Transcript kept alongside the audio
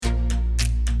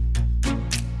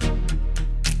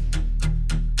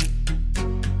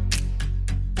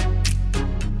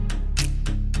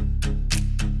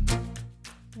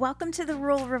Welcome to the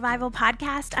Rural Revival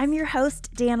Podcast. I'm your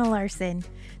host, Dana Larson.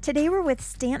 Today we're with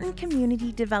Stanton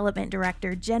Community Development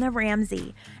Director Jenna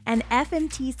Ramsey and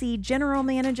FMTC General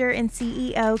Manager and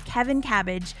CEO Kevin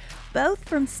Cabbage, both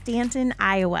from Stanton,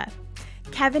 Iowa.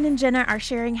 Kevin and Jenna are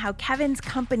sharing how Kevin's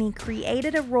company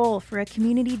created a role for a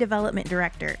Community Development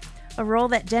Director, a role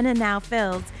that Jenna now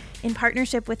fills in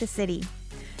partnership with the city.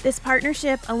 This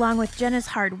partnership, along with Jenna's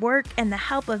hard work and the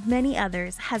help of many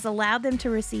others, has allowed them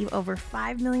to receive over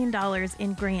 $5 million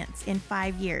in grants in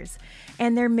 5 years,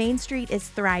 and their Main Street is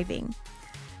thriving.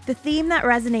 The theme that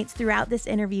resonates throughout this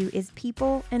interview is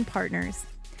people and partners.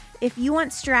 If you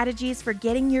want strategies for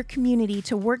getting your community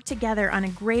to work together on a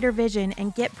greater vision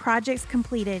and get projects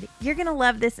completed, you're going to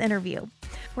love this interview.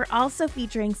 We're also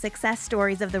featuring success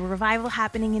stories of the revival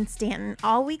happening in Stanton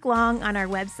all week long on our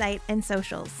website and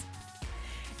socials.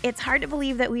 It's hard to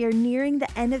believe that we are nearing the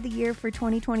end of the year for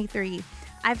 2023.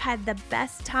 I've had the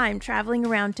best time traveling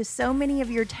around to so many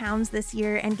of your towns this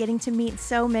year and getting to meet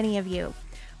so many of you.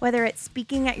 Whether it's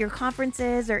speaking at your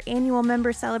conferences or annual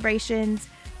member celebrations,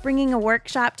 bringing a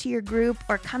workshop to your group,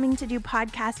 or coming to do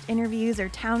podcast interviews or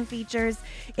town features,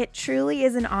 it truly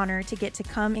is an honor to get to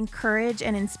come encourage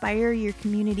and inspire your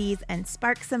communities and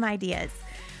spark some ideas.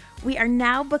 We are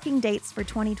now booking dates for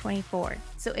 2024.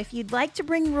 So if you'd like to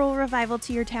bring Rural Revival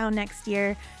to your town next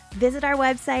year, visit our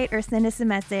website or send us a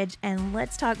message and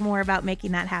let's talk more about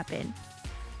making that happen.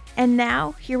 And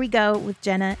now, here we go with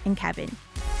Jenna and Kevin.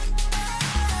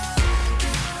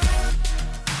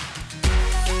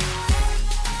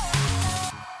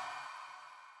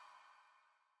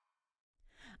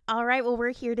 All right, well,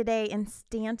 we're here today in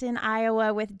Stanton,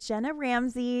 Iowa with Jenna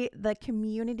Ramsey, the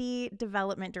Community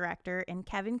Development Director, and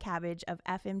Kevin Cabbage of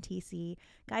FMTC.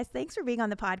 Guys, thanks for being on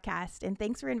the podcast, and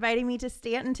thanks for inviting me to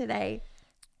Stanton today.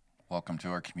 Welcome to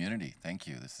our community. Thank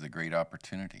you. This is a great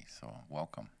opportunity, so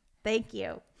welcome. Thank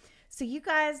you. So you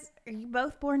guys, are you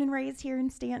both born and raised here in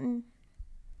Stanton?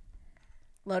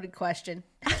 Loaded question.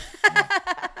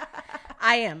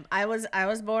 I am. I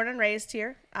was born and raised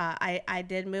here. I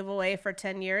did move away for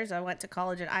 10 years. I went to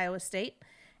college at Iowa State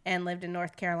and lived in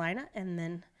North Carolina and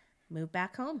then moved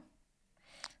back home.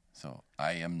 So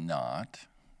I am not.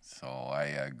 So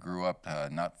I grew up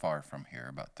not far from here,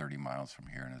 about 30 miles from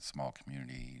here in a small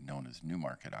community known as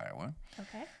Newmarket, Iowa.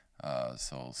 Okay.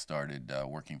 So started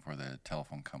working for the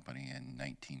telephone company in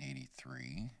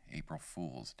 1983, April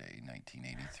Fool's Day,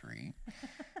 1983.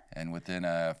 And within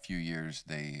a few years,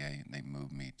 they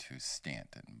moved me to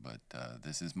Stanton. But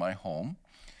this is my home.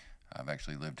 I've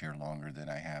actually lived here longer than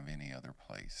I have any other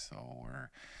place. So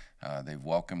they've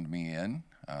welcomed me in,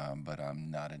 but I'm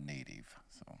not a native.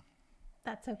 So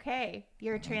that's okay.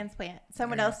 You're a transplant.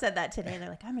 Someone else said that today. They're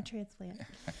like, I'm a transplant.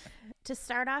 To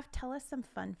start off, tell us some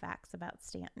fun facts about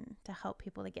Stanton to help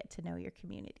people to get to know your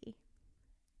community.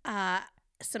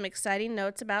 Some exciting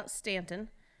notes about Stanton.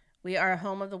 We are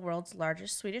home of the world's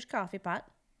largest Swedish coffee pot,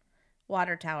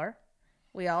 water tower.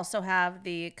 We also have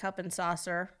the cup and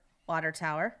saucer water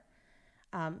tower.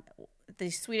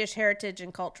 The Swedish Heritage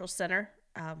and Cultural Center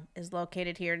is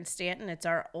located here in Stanton. It's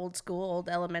our old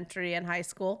elementary and high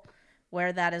school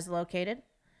where that is located.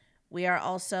 We are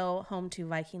also home to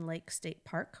Viking Lake State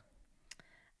Park.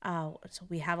 So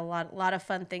we have a lot of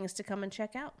fun things to come and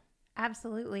check out.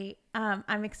 Absolutely.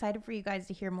 I'm excited for you guys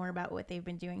to hear more about what they've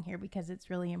been doing here because it's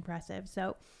really impressive.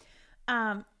 So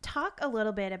talk a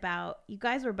little bit about, you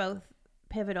guys were both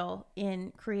pivotal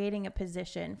in creating a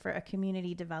position for a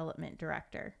community development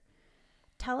director.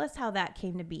 Tell us how that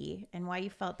came to be and why you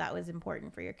felt that was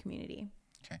important for your community.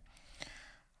 Okay.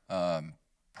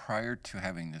 Prior to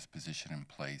having this position in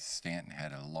place, Stanton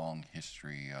had a long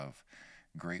history of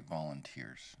great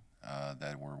volunteers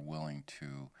that were willing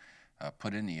to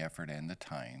put in the effort and the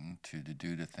time to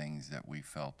do the things that we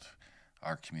felt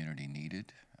our community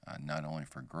needed, not only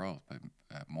for growth, but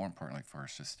more importantly for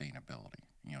sustainability,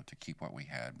 to keep what we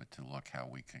had, but to look how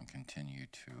we can continue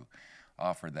to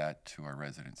offer that to our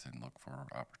residents and look for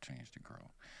opportunities to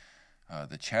grow.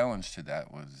 The challenge to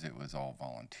that was it was all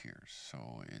volunteers.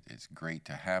 So it's great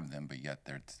to have them, but yet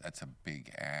that's a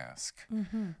big ask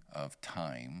of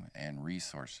time and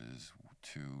resources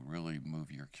to really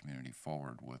move your community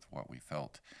forward with what we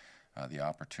felt the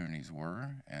opportunities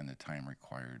were and the time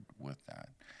required with that.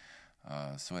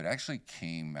 So it actually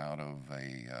came out of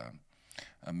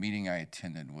a meeting I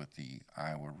attended with the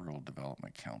Iowa Rural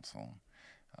Development Council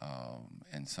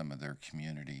and some of their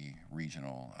community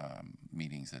regional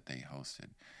meetings that they hosted.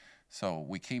 So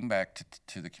we came back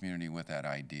to the community with that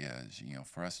idea is,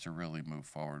 for us to really move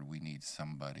forward, we need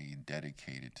somebody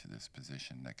dedicated to this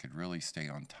position that could really stay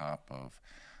on top of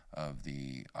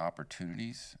the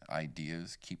opportunities,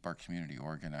 ideas, keep our community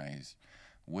organized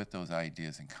with those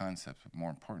ideas and concepts, but more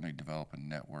importantly, develop a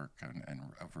network and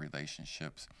of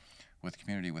relationships with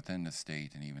community within the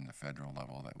state and even the federal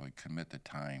level that would commit the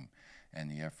time and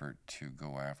the effort to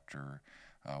go after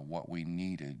what we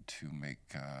needed to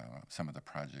make some of the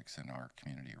projects in our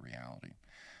community a reality.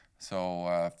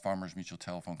 So Farmers Mutual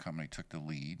Telephone Company took the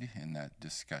lead in that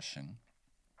discussion.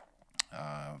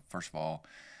 First of all,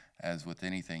 as with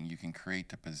anything, you can create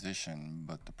the position,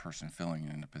 but the person filling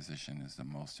in the position is the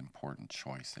most important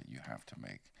choice that you have to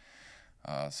make.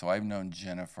 So I've known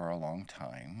Jenna for a long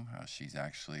time. She's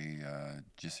actually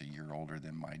just a year older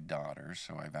than my daughter,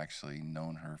 so I've actually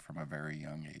known her from a very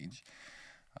young age.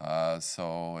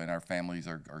 And our families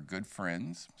are good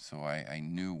friends, so I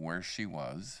knew where she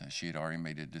was. She had already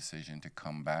made a decision to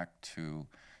come back to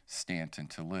Stanton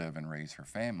to live and raise her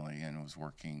family, and was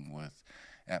working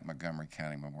at Montgomery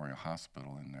County Memorial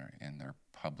Hospital in their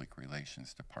public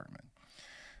relations department.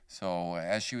 So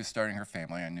as she was starting her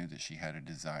family, I knew that she had a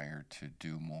desire to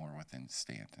do more within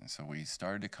Stanton. So we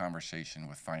started a conversation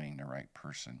with finding the right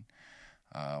person.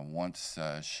 Once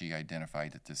she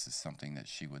identified that this is something that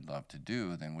she would love to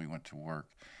do, then we went to work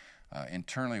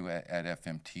internally at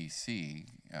FMTC,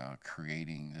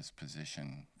 creating this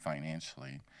position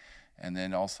financially, and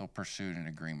then also pursued an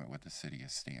agreement with the city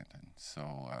of Stanton.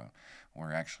 So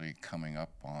we're actually coming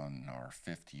up on our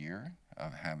 5th year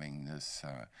of having this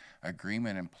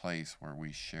agreement in place where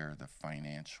we share the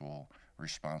financial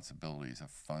responsibilities of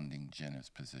funding Jenna's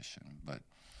position. But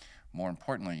more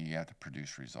importantly, you have to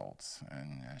produce results,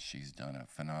 and she's done a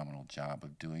phenomenal job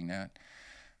of doing that.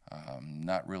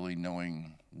 Not really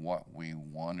knowing what we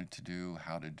wanted to do,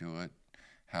 how to do it,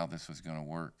 how this was going to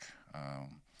work.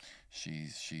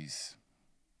 She's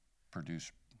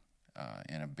produced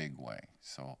in a big way.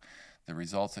 So the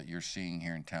results that you're seeing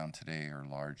here in town today are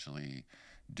largely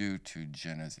due to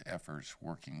Jenna's efforts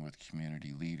working with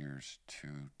community leaders to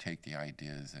take the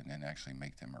ideas and then actually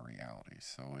make them a reality.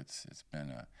 So it's been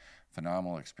a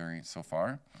phenomenal experience so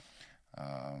far.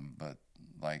 But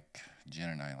like Jen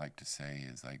and I like to say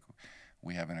is like,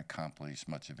 we haven't accomplished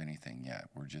much of anything yet.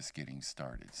 We're just getting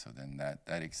started. So then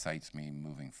that excites me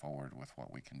moving forward with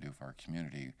what we can do for our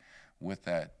community. With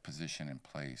that position in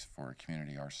place for a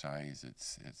community our size,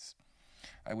 it's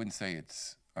I wouldn't say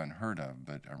it's unheard of,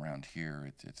 but around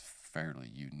here it's fairly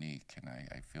unique, and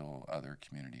I feel other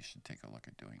communities should take a look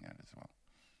at doing that as well.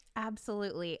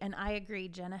 Absolutely. And I agree.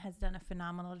 Jenna has done a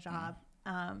phenomenal job.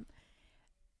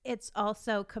 It's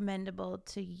also commendable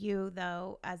to you,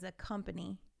 though, as a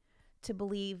company, to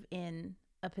believe in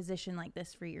a position like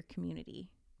this for your community,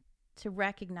 to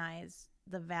recognize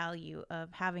the value of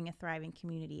having a thriving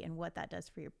community and what that does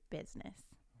for your business.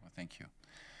 Well, thank you.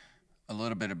 A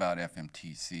little bit about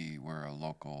FMTC. We're a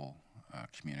local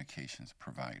communications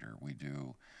provider. We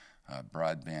do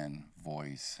broadband,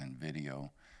 voice, and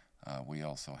video. We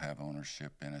also have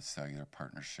ownership in a cellular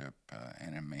partnership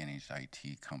and a managed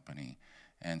IT company,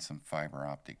 and some fiber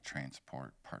optic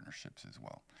transport partnerships as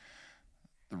well.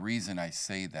 The reason I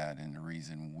say that, and the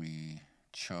reason we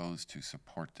chose to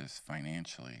support this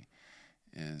financially,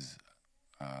 is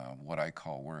what I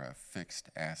call we're a fixed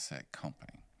asset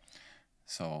company.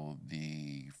 So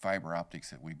the fiber optics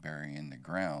that we bury in the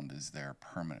ground is there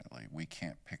permanently. We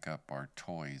can't pick up our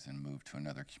toys and move to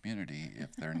another community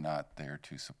if they're not there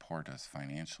to support us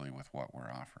financially with what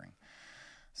we're offering.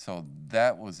 So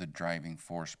that was a driving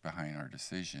force behind our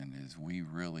decision, is we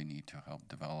really need to help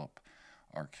develop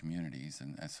our communities.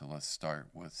 And so let's start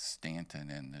with Stanton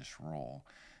in this role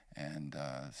and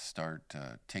start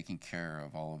taking care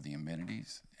of all of the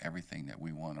amenities, everything that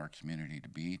we want our community to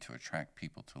be, to attract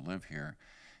people to live here.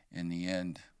 In the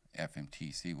end,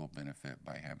 FMTC will benefit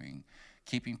by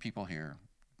keeping people here,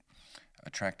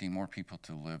 attracting more people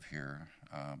to live here,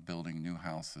 building new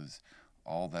houses.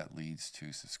 All that leads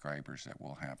to subscribers that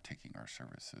we'll have taking our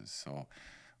services. So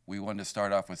we wanted to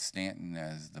start off with Stanton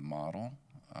as the model.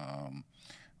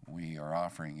 We are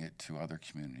offering it to other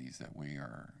communities that we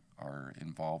are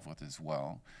involved with as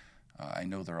well. I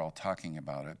know they're all talking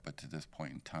about it, but to this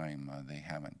point in time, they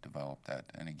haven't developed that.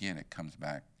 And again, it comes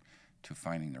back to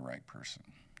finding the right person.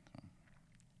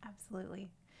 Absolutely.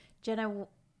 Jenna,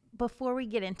 before we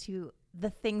get into the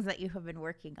things that you have been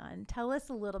working on, tell us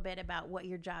a little bit about what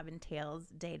your job entails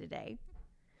day to day.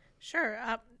 Sure.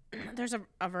 There's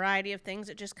a variety of things.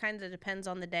 It just kind of depends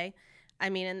on the day. I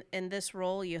mean, in this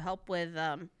role, you help with,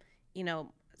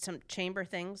 some chamber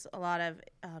things, a lot of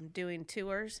doing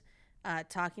tours,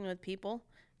 talking with people.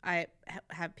 I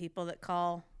have people that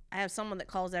call. I have someone that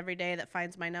calls every day that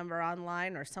finds my number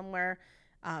online or somewhere,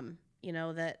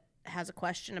 that has a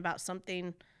question about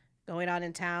something going on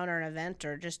in town or an event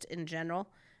or just in general.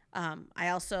 I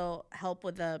also help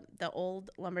with the old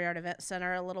Lumberyard Event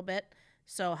Center a little bit,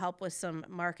 so help with some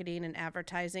marketing and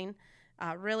advertising.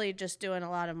 Really just doing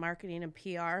a lot of marketing and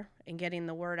PR and getting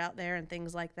the word out there and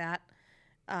things like that.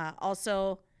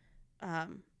 Also, a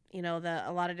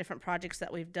lot of different projects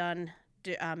that we've done,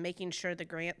 making sure the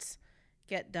grants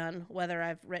get done, whether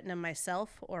I've written them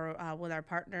myself or with our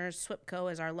partners.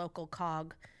 SWIPCO is our local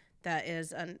cog. That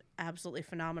is an absolutely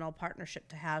phenomenal partnership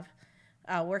to have.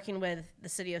 Working with the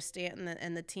city of Stanton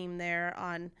and the team there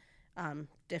on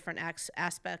different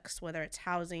aspects, whether it's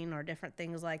housing or different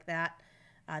things like that.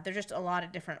 There's just a lot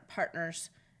of different partners,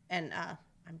 and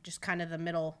I'm just kind of the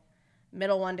middle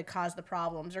one to cause the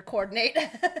problems or coordinate.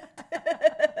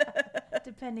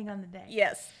 Depending on the day.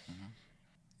 Yes. Mm-hmm.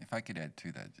 If I could add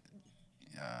to that,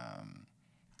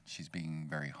 she's being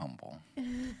very humble.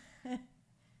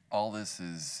 All this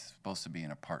is supposed to be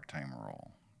in a part-time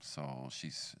role. So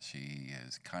she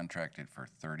is contracted for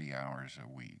 30 hours a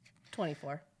week.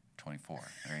 24. 24.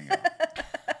 There you go.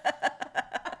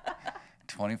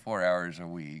 24 hours a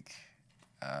week,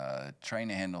 trying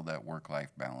to handle that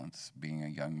work-life balance, being a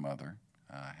young mother,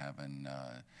 having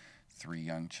 3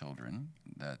 young children.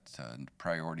 That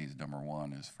priority is number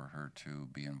one is for her to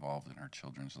be involved in her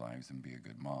children's lives and be a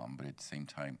good mom, but at the same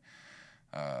time,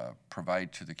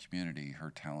 provide to the community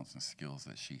her talents and skills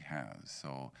that she has.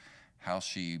 So how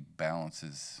she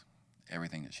balances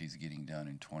everything that she's getting done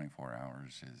in 24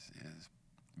 hours is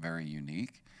very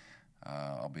unique.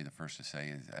 I'll be the first to say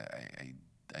is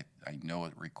I know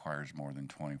it requires more than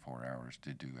 24 hours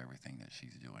to do everything that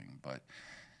she's doing, but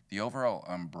the overall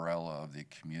umbrella of the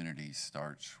community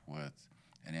starts with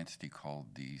an entity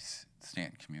called the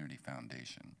Stanton Community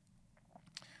Foundation,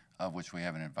 of which we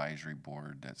have an advisory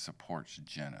board that supports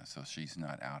Jenna, so she's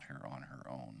not out here on her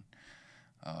own.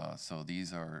 So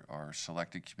these are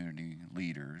selected community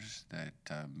leaders that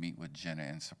meet with Jenna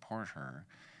and support her,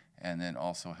 and then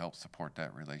also help support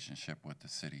that relationship with the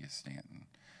city of Stanton.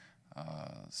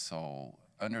 So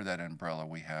under that umbrella,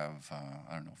 we have,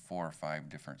 4 or 5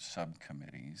 different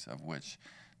subcommittees, of which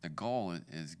the goal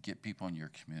is get people in your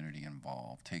community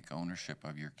involved, take ownership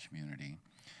of your community,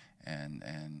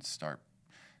 and start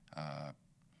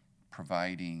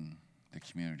providing the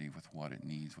community with what it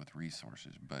needs with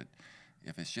resources. But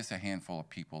if it's just a handful of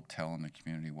people telling the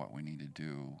community what we need to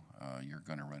do, you're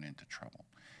going to run into trouble.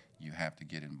 You have to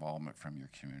get involvement from your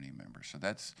community members. So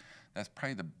that's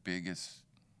probably the biggest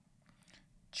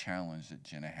challenge that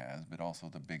Jenna has, but also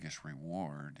the biggest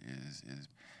reward is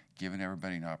giving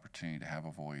everybody an opportunity to have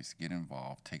a voice, get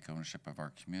involved, take ownership of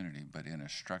our community, but in a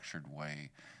structured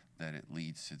way that it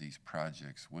leads to these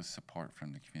projects with support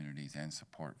from the communities and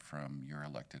support from your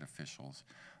elected officials,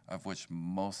 of which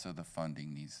most of the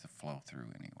funding needs to flow through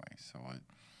anyway. So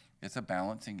it's a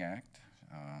balancing act.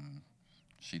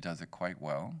 She does it quite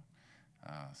well.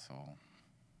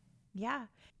 Yeah.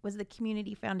 Was the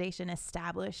Community Foundation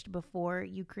established before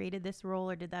you created this role,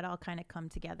 or did that all kind of come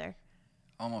together?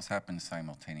 Almost happened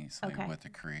simultaneously Okay. with the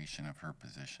creation of her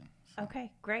position. So.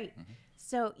 Okay, great. Mm-hmm.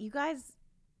 So you guys,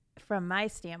 from my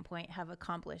standpoint, have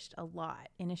accomplished a lot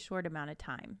in a short amount of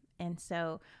time. And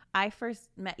so I first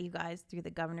met you guys through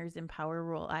the Governor's Empower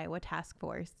Rural Iowa Task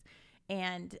Force.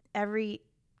 And every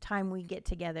time we get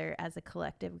together as a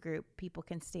collective group, people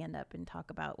can stand up and talk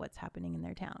about what's happening in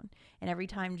their town. And every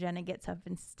time Jenna gets up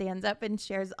and stands up and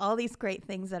shares all these great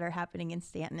things that are happening in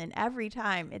Stanton, and every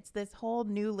time it's this whole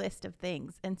new list of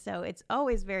things. And so it's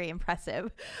always very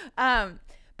impressive.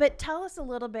 But tell us a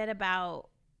little bit about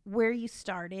where you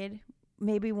started,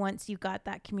 maybe once you got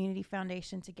that community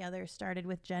foundation together, started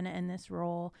with Jenna in this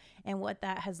role, and what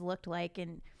that has looked like,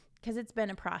 and because it's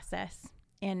been a process,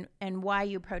 and why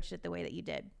you approached it the way that you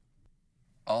did.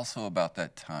 Also about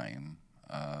that time,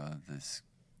 the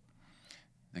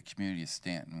community of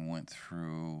Stanton went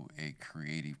through a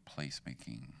creative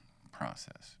placemaking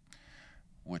process,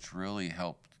 which really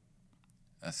helped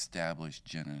establish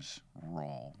Jenna's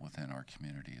role within our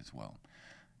community as well.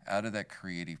 Out of that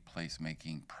creative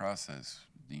placemaking process,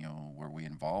 where we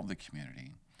involved the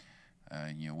community,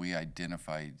 we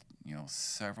identified,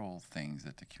 several things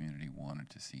that the community wanted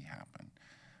to see happen.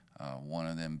 One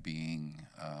of them being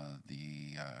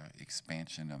the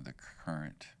expansion of the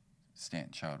current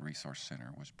Stanton Child Resource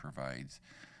Center, which provides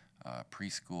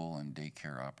preschool and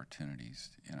daycare opportunities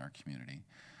in our community.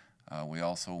 We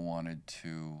also wanted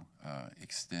to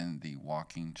extend the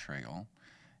walking trail,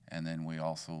 and then we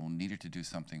also needed to do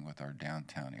something with our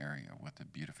downtown area with the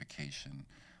beautification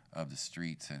of the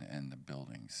streets and the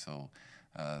buildings. So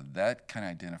that kind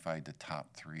of identified the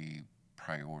top 3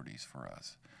 priorities for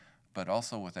us. But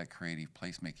also with that creative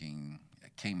placemaking,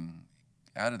 came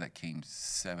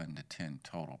 7 to 10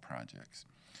 total projects.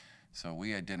 So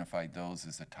we identified those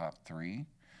as the top three.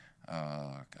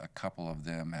 A couple of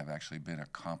them have actually been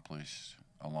accomplished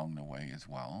along the way as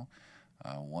well.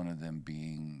 One of them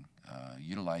being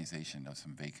utilization of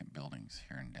some vacant buildings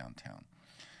here in downtown.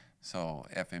 So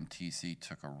FMTC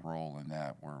took a role in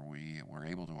that, where we were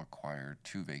able to acquire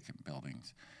 2 vacant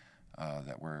buildings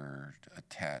that were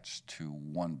attached to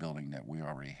one building that we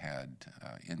already had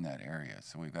in that area.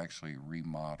 So we've actually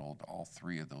remodeled all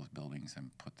 3 of those buildings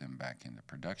and put them back into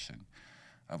production,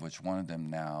 of which one of them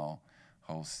now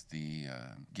hosts the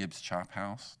Gibbs Chop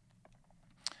House.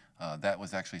 That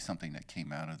was actually something that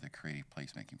came out of the creative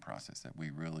placemaking process, that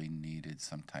we really needed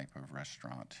some type of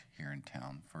restaurant here in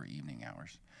town for evening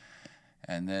hours.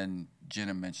 And then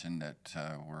Jenna mentioned that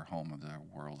we're home of the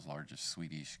world's largest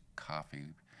Swedish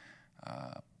coffee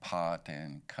pot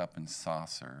and cup and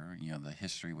saucer. You know, the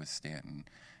history with Stanton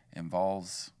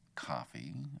involves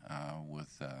coffee,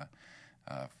 with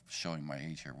showing my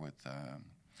age here, with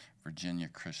Virginia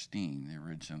Christine, the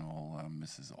original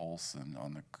Mrs. Olson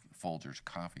on the Folgers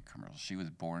coffee commercial. She was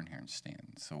born here in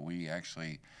Stanton. So we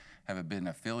actually have been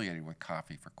affiliated with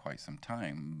coffee for quite some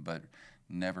time, but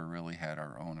never really had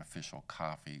our own official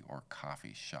coffee or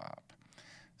coffee shop.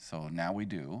 So now we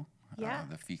do. Yeah.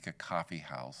 The Fika Coffee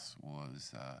House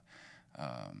was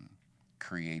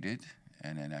created,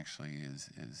 and then actually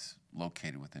is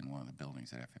located within one of the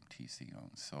buildings that FMTC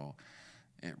owns. So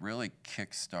it really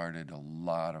kick-started a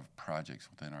lot of projects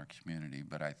within our community,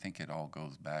 but I think it all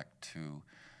goes back to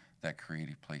that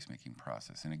creative placemaking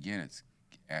process. And again, it's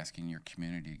asking your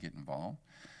community to get involved.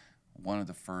 One of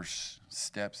the first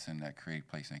steps in that creative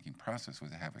placemaking process was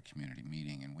to have a community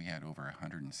meeting, and we had over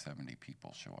 170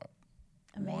 people show up.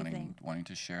 Amazing. Wanting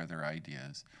to share their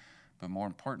ideas, but more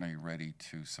importantly, ready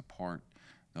to support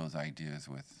those ideas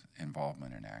with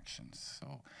involvement and actions.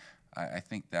 So I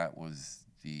think that was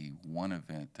the one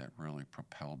event that really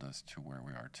propelled us to where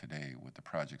we are today with the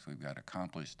projects we've got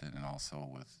accomplished, and also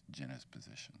with Jenna's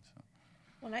position. So.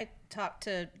 When I talk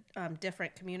to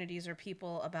different communities or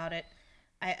people about it,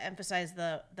 I emphasize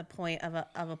the point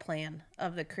of a plan,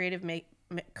 of the creative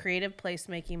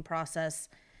placemaking process.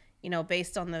 You know,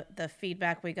 based on the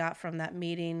feedback we got from that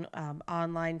meeting,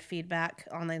 online feedback,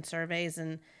 online surveys,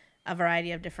 and a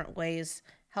variety of different ways,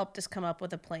 helped us come up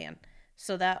with a plan.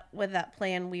 So that with that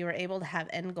plan, we were able to have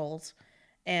end goals,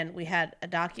 and we had a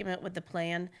document with the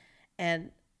plan.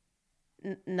 And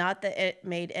not that it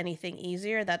made anything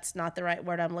easier, that's not the right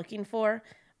word I'm looking for,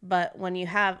 but when you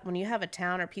have a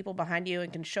town or people behind you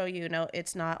and can show you,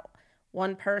 it's not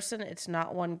one person, it's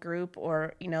not one group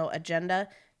or agenda.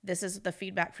 This is the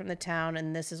feedback from the town,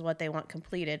 and this is what they want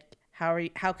completed.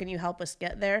 How can you help us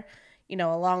get there?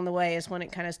 Along the way is when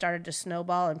it kind of started to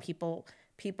snowball, and people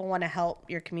want to help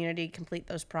your community complete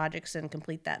those projects and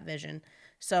complete that vision.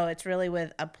 So it's really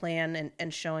with a plan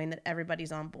and showing that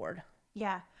everybody's on board.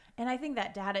 Yeah. And I think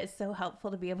that data is so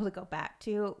helpful to be able to go back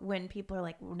to when people are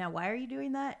like, now, why are you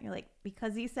doing that? And you're like,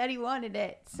 because he said he wanted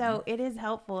it. So it is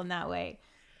helpful in that way.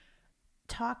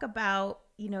 Talk about,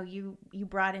 you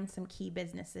brought in some key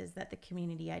businesses that the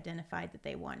community identified that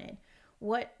they wanted.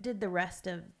 What did the rest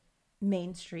of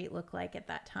Main Street look like at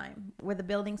that time? Were the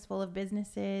buildings full of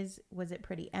businesses? Was it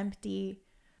pretty empty?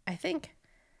 I think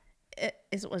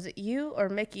was it you or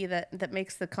Mickey that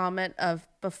makes the comment of,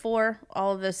 before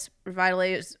all of this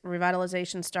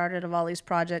revitalization started of all these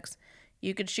projects,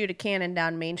 you could shoot a cannon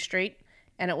down Main Street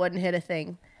and it wouldn't hit a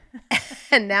thing.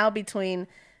 And now between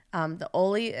the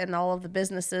Oli and all of the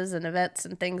businesses and events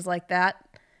and things like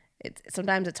that,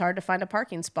 sometimes it's hard to find a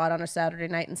parking spot on a Saturday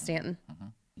night in Stanton. Mm-hmm.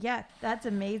 Yeah, that's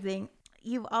amazing.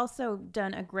 You've also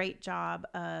done a great job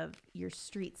of your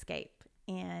streetscape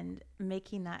and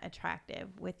making that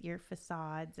attractive with your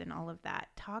facades and all of that.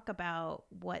 Talk about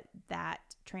what that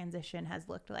transition has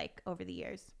looked like over the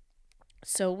years.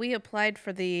 So we applied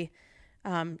for the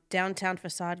downtown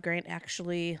facade grant,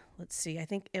 actually, let's see, I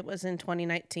think it was in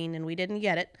 2019, and we didn't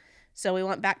get it. So we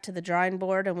went back to the drawing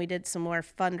board and we did some more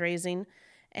fundraising,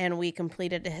 and we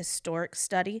completed a historic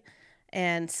study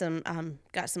and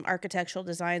got some architectural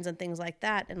designs and things like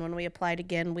that. And when we applied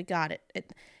again, we got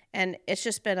it. And it's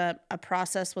just been a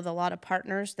process with a lot of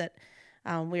partners that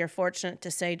we are fortunate to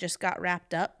say just got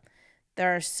wrapped up.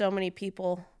 There are so many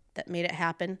people that made it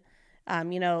happen.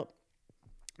 The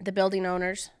building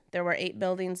owners, there were 8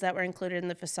 buildings that were included in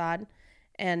the facade,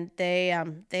 and they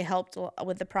helped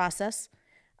with the process,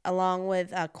 along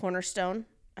with Cornerstone.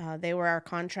 They were our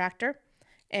contractor,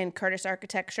 and Curtis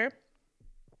Architecture.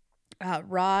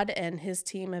 Rod and his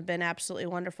team have been absolutely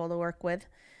wonderful to work with.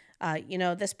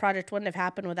 This project wouldn't have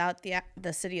happened without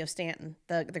the city of Stanton.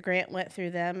 The grant went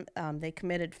through them. They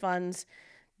committed funds.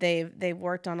 They've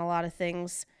worked on a lot of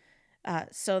things.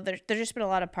 So there's just been a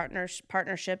lot of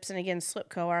partnerships. And again,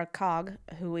 Slipco, our COG,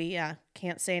 who we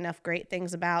can't say enough great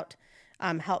things about,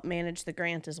 helped manage the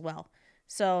grant as well.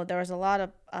 So there was a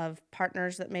lot of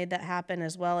partners that made that happen,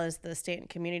 as well as the Stanton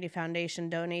Community Foundation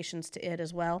donations to it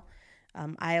as well.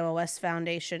 Iowa West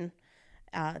Foundation.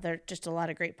 There are just a lot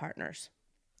of great partners.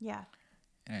 Yeah.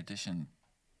 In addition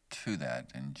to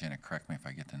that, and Jenna, correct me if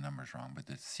I get the numbers wrong, but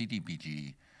the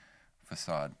CDBG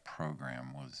facade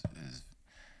program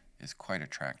is quite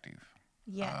attractive.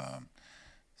 Yes.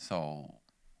 So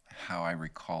how I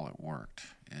recall it worked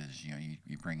is,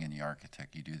 you bring in the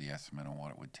architect, you do the estimate on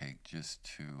what it would take just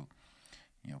to,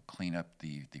 clean up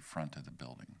the front of the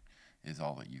building is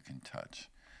all that you can touch.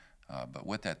 But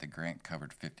with that, the grant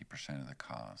covered 50% of the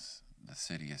costs. The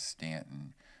city of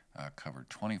Stanton covered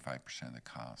 25% of the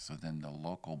cost. So then the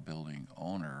local building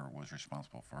owner was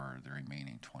responsible for the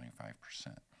remaining 25%.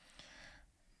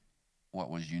 What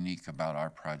was unique about our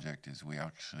project is we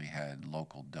actually had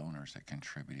local donors that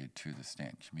contributed to the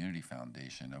Stanton Community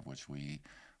Foundation, of which we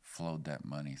flowed that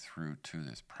money through to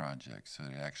this project. So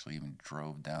it actually even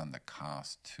drove down the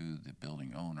cost to the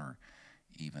building owner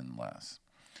even less.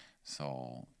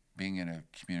 So being in a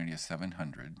community of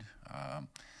 700,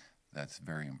 that's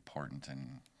very important,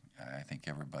 and I think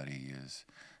everybody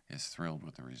is thrilled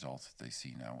with the results that they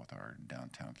see now with our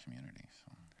downtown community.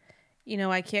 So.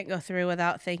 I can't go through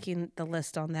without thanking the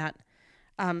list on that.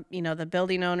 The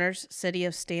building owners, City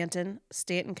of Stanton,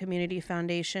 Stanton Community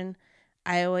Foundation,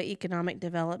 Iowa Economic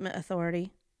Development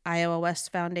Authority, Iowa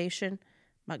West Foundation,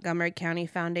 Montgomery County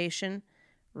Foundation,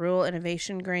 Rural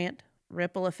Innovation Grant,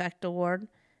 Ripple Effect Award,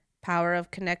 Power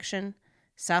of Connection,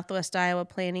 Southwest Iowa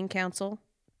Planning Council,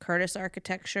 Curtis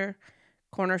Architecture,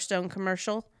 Cornerstone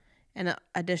Commercial, and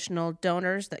additional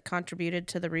donors that contributed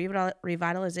to the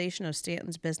revitalization of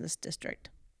Stanton's business district.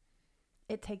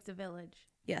 It takes a village.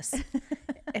 Yes.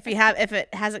 If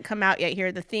it hasn't come out yet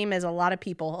here, the theme is a lot of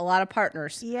people, a lot of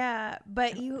partners. Yeah,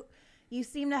 but you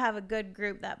seem to have a good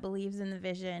group that believes in the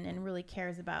vision and really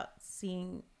cares about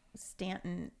seeing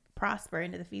Stanton prosper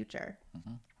into the future.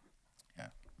 Mm-hmm. Yeah.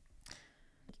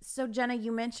 So Jenna,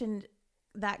 you mentioned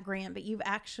that grant, but you've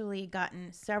actually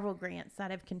gotten several grants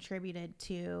that have contributed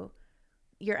to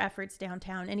your efforts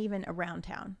downtown and even around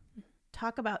town.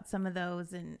 Talk about some of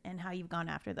those and how you've gone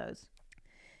after those.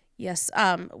 Yes,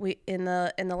 we in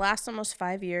the last almost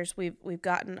 5 years we've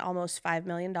gotten almost $5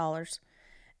 million,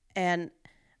 and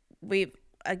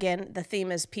again, the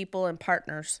theme is people and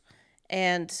partners,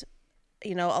 and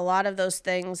a lot of those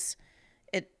things.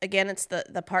 It's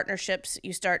the partnerships.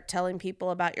 You start telling people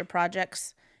about your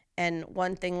projects, and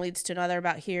one thing leads to another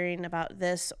about hearing about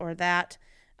this or that.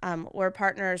 We're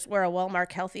partners. We're a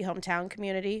Wellmark Healthy Hometown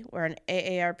community. We're an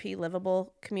AARP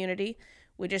livable community.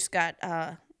 We just got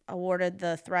awarded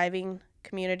the Thriving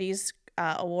Communities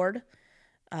Award.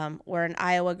 We're an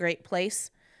Iowa Great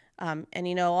Place,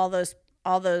 and all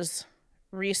those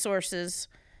resources.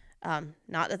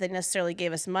 Not that they necessarily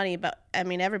gave us money, but I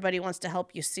mean everybody wants to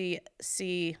help you see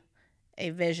a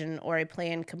vision or a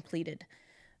plan completed.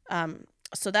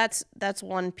 So that's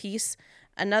one piece.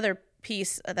 Another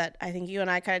piece that I think you and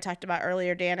I kind of talked about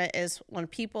earlier, Dana, is when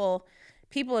people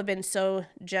have been so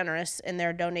generous in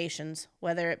their donations,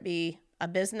 whether it be a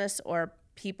business or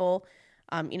people,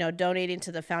 donating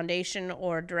to the foundation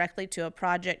or directly to a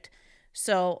project.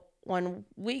 So when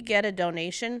we get a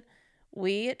donation,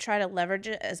 we try to leverage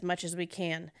it as much as we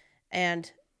can.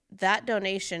 And that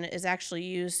donation is actually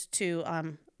used to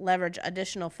leverage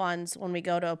additional funds when we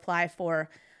go to apply for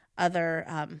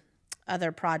other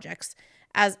projects.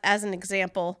 As an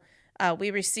example,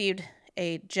 we received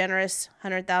a generous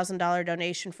 $100,000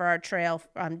 donation for our trail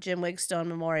from Jim Wigstone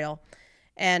Memorial,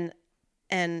 and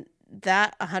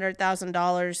that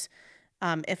 $100,000,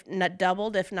 if not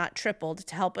doubled, if not tripled,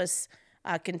 to help us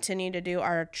continue to do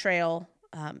our trail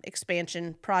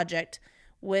expansion project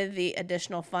with the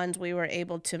additional funds we were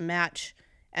able to match,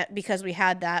 because we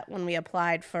had that when we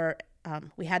applied for.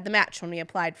 We had the match when we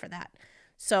applied for that.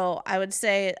 So I would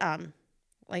say,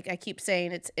 like I keep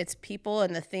saying, it's people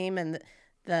and the theme and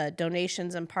the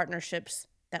donations and partnerships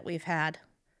that we've had.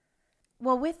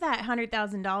 Well, with that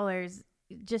 $100,000,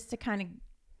 just to kind of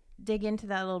dig into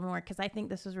that a little more, because I think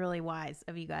this was really wise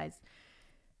of you guys.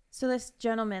 So this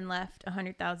gentleman left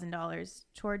 $100,000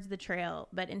 towards the trail,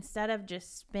 but instead of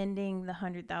just spending the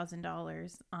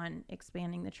 $100,000 on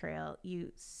expanding the trail,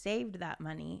 you saved that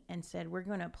money and said, we're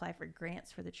going to apply for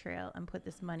grants for the trail and put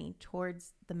this money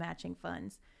towards the matching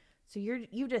funds. So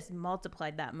you just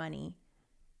multiplied that money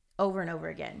over and over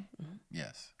again.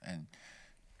 Yes, and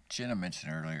Jenna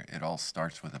mentioned earlier, it all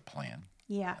starts with a plan.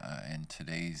 Yeah. In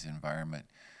today's environment,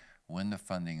 when the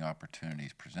funding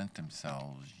opportunities present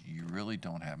themselves, you really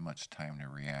don't have much time to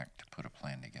react to put a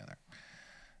plan together.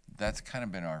 That's kind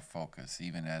of been our focus.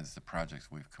 Even as the projects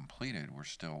we've completed, we're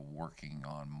still working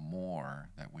on more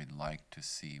that we'd like to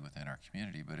see within our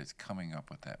community, but it's coming up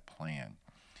with that plan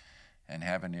and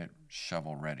having it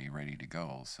shovel ready to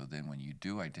go. So then when you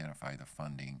do identify the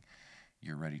funding,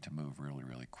 you're ready to move really,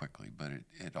 really quickly. But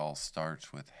it all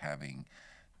starts with having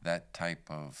that type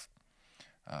of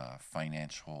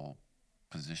financial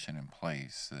position in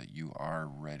place so that you are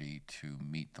ready to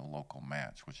meet the local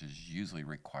match, which is usually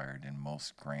required in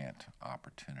most grant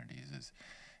opportunities,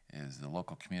 is the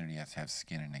local community has to have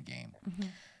skin in the game. Mm-hmm.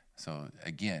 So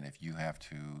again, if you have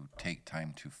to take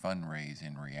time to fundraise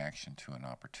in reaction to an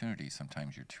opportunity,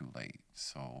 sometimes you're too late.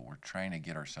 So we're trying to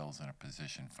get ourselves in a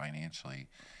position financially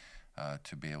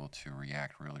to be able to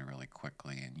react really, really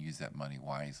quickly and use that money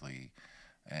wisely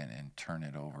and turn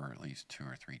it over at least 2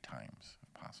 or 3 times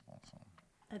if possible. So.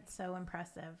 That's so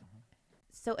impressive. Mm-hmm.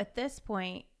 So at this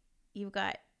point, you've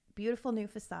got beautiful new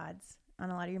facades on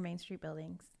a lot of your Main Street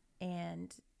buildings,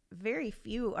 and very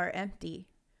few are empty.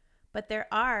 But there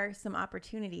are some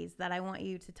opportunities that I want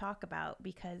you to talk about,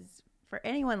 because for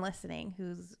anyone listening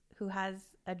who has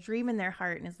a dream in their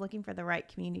heart and is looking for the right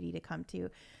community to come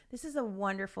to, this is a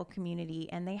wonderful community,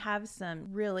 and they have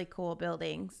some really cool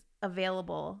buildings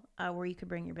available where you could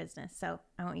bring your business. So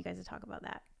I want you guys to talk about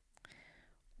that.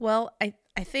 Well, I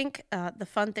think the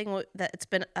fun thing that's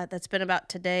been about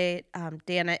today,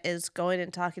 Dana, is going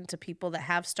and talking to people that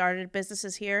have started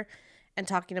businesses here and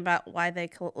talking about why they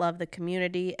love the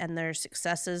community and their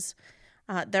successes.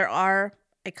 There are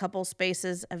a couple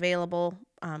spaces available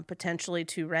potentially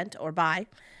to rent or buy.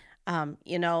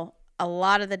 A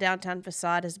lot of the downtown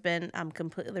facade has been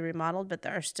completely remodeled, but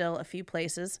there are still a few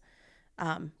places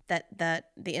that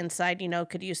the inside,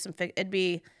 could use some. It'd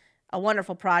be a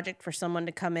wonderful project for someone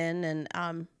to come in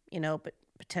and, but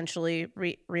potentially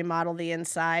remodel the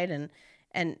inside.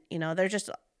 And there's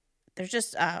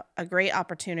just a great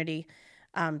opportunity.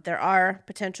 There are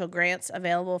potential grants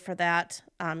available for that,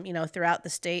 throughout the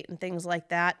state and things like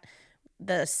that.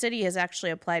 The city has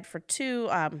actually applied for 2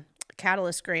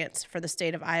 Catalyst grants for the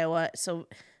state of Iowa. So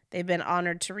they've been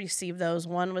honored to receive those.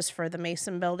 One was for the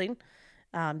Mason building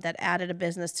that added a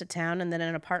business to town and then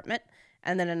an apartment.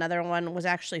 And then another one was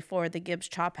actually for the Gibbs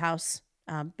Chop House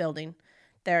building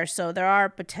there. So there are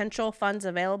potential funds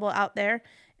available out there,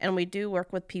 and we do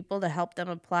work with people to help them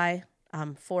apply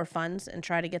for funds and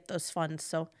try to get those funds.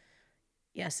 So,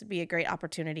 yes, it'd be a great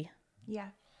opportunity. Yeah.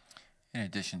 In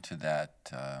addition to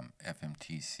that,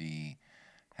 FMTC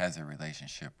has a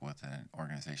relationship with an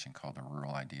organization called the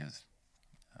Rural Ideas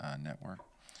Network.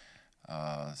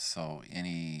 So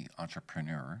any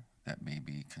entrepreneur that may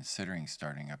be considering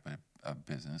starting up a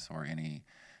business, or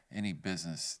any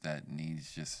business that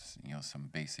needs just some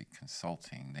basic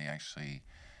consulting, they actually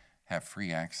have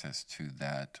free access to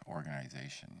that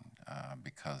organization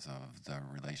because of the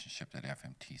relationship that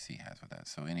FMTC has with that.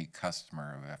 So any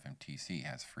customer of FMTC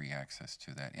has free access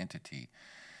to that entity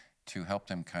to help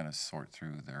them kind of sort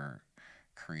through their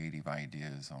creative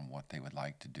ideas on what they would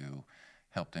like to do,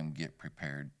 help them get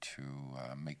prepared to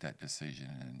make that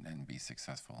decision and be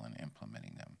successful in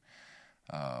implementing them.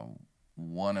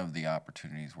 One of the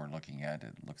opportunities we're looking at,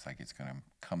 it looks like it's going to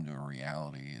come to a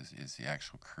reality, is the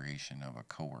actual creation of a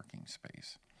co-working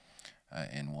space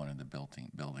in one of the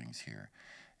buildings here.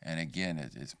 And again,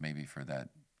 it's maybe for that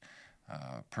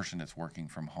person that's working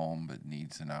from home but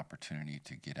needs an opportunity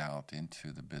to get out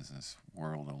into the business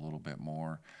world a little bit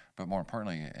more, but more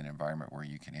importantly, an environment where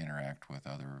you can interact with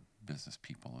other business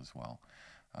people as well.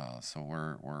 So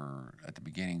we're at the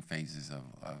beginning phases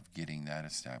of getting that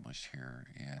established here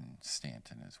in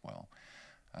Stanton as well.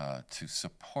 To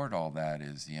support all that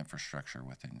is the infrastructure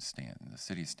within Stanton. The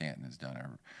city of Stanton has done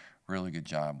a really good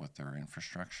job with their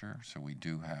infrastructure, so we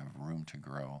do have room to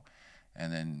grow.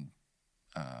 And then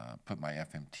put my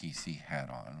FMTC hat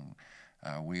on.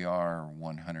 We are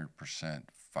 100%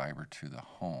 fiber to the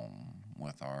home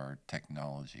with our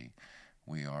technology.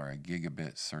 We are a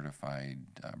gigabit certified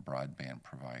broadband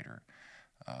provider.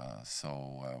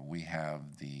 So we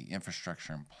have the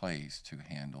infrastructure in place to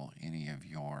handle any of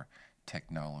your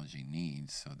technology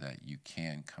needs so that you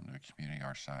can come to a community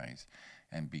our size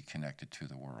and be connected to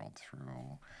the world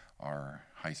through our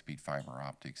high-speed fiber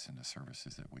optics and the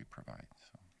services that we provide.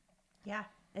 So. Yeah,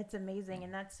 it's amazing.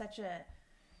 And that's such a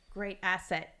great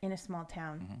asset in a small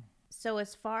town. Mm-hmm. So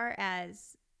as far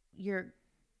as your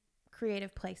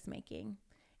creative placemaking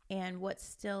and what's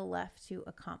still left to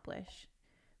accomplish,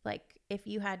 like if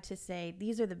you had to say,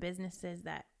 these are the businesses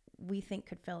that we think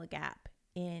could fill a gap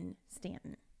in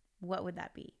Stanton, what would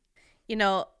that be?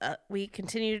 we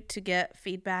continue to get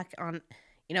feedback on,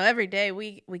 every day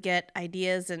we get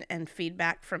ideas and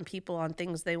feedback from people on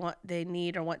things they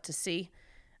need or want to see.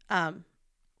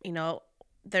 You know,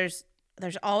 there's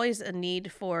always a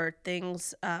need for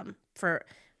things, a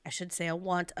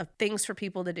want of things for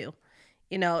people to do.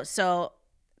 So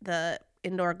the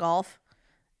indoor golf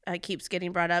keeps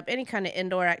getting brought up. Any kind of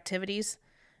indoor activities,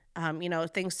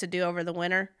 things to do over the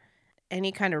winter,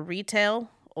 any kind of retail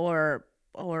or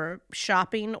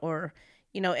shopping or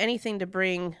anything to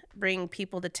bring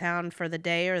people to town for the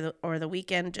day or the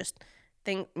weekend. Just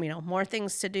more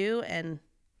things to do, and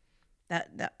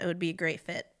that it would be a great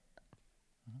fit.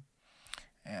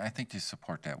 And I think to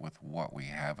support that with what we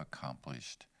have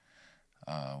accomplished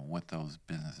with those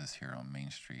businesses here on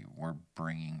Main Street, we're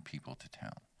bringing people to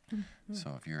town. Mm-hmm.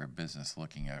 So if you're a business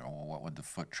looking at, what would the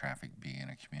foot traffic be in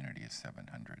a community of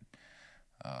 700?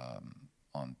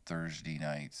 On Thursday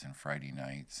nights and Friday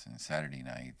nights and Saturday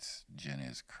nights, Jenna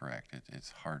is correct.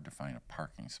 It's hard to find a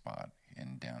parking spot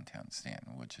in downtown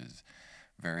Stanton, which is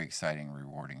very exciting and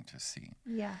rewarding to see.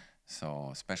 Yeah. So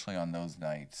especially on those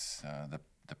nights,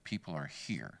 the people are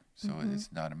here. So mm-hmm.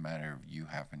 It's not a matter of you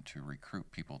having to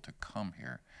recruit people to come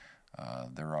here.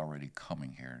 They're already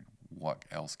coming here. What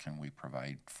else can we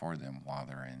provide for them while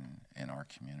they're in our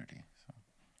community? So.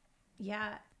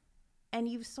 Yeah. And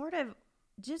you've sort of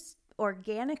just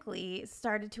organically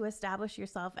started to establish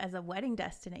yourself as a wedding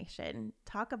destination.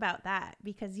 Talk about that,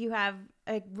 because you have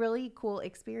a really cool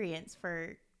experience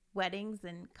for weddings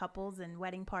and couples and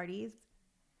wedding parties.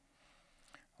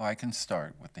 Well, I can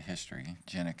start with the history.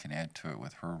 Jenna can add to it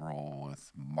with her role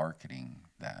with marketing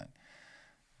that.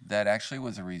 That actually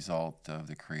was a result of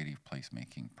the creative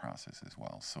placemaking process as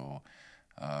well. So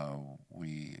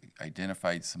we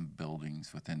identified some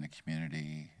buildings within the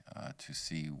community to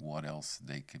see what else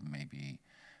they could maybe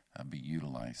be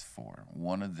utilized for.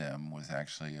 One of them was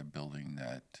actually a building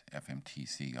that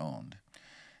FMTC owned,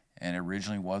 and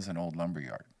originally was an old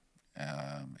lumberyard.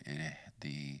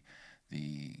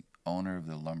 The owner of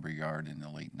the lumberyard in the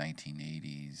late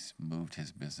 1980s moved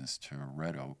his business to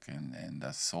Red Oak and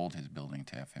thus sold his building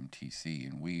to FMTC,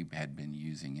 and we had been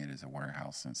using it as a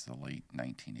warehouse since the late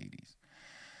 1980s.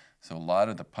 So a lot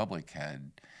of the public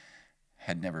had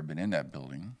never been in that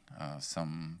building.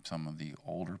 Some of the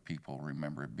older people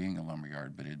remember it being a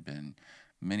lumberyard, but it had been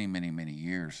many, many, many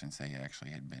years since they actually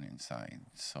had been inside.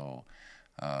 So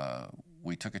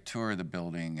we took a tour of the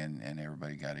building, and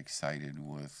everybody got excited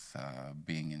with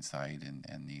being inside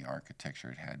and the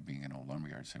architecture it had being an old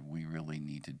lumberyard. So we really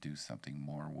need to do something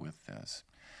more with this.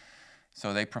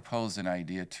 So they proposed an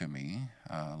idea to me.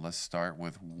 Let's start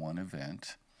with one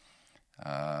event.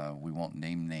 We won't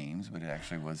name names, but it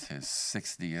actually was his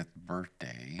 60th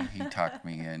birthday. He talked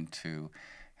me into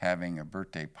having a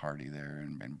birthday party there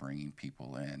and bringing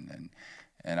people in.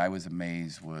 And I was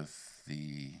amazed with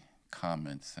the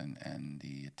comments and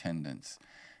the attendance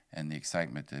and the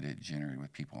excitement that it generated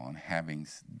with people on having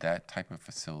that type of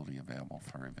facility available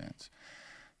for events.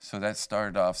 So that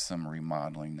started off some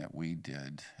remodeling that we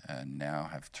did, and now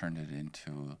have turned it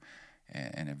into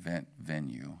an event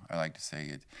venue. I like to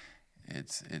say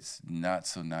it's not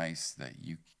so nice that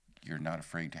you're not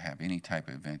afraid to have any type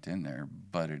of event in there,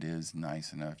 but it is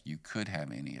nice enough you could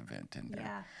have any event in there.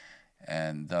 Yeah.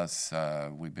 And thus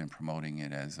we've been promoting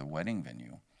it as a wedding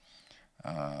venue.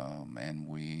 And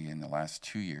in the last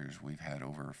 2 years, we've had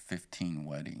over 15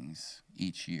 weddings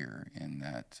each year in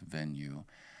that venue.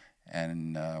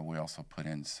 And we also put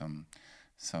in some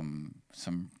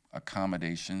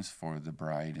accommodations for the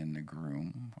bride and the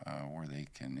groom, where they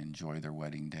can enjoy their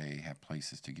wedding day, have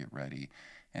places to get ready,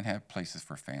 and have places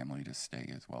for family to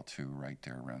stay as well too, right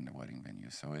there around the wedding venue.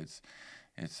 So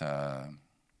it's a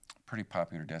pretty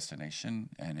popular destination,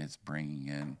 and it's bringing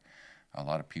in a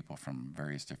lot of people from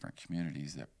various different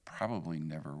communities that probably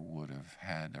never would have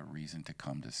had a reason to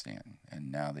come to Stanton, and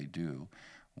now they do.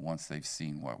 Once they've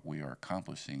seen what we are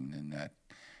accomplishing, then that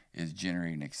is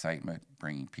generating excitement,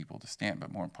 bringing people to Stanton.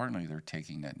 But more importantly, they're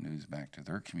taking that news back to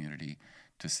their community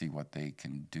to see what they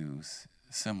can do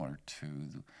similar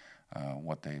to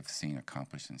what they've seen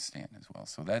accomplished in Stanton as well.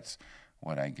 So that's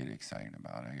what I get excited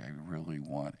about. I really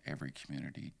want every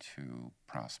community to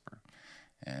prosper.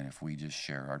 And if we just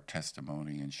share our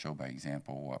testimony and show by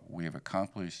example what we have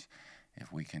accomplished,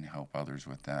 if we can help others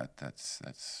with that,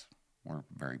 we're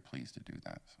very pleased to do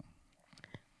that. So.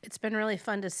 It's been really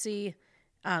fun to see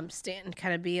Stanton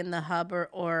kind of be in the hub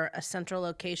or a central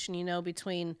location,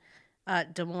 between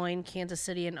Des Moines, Kansas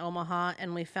City, and Omaha.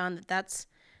 And we found that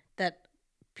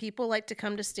people like to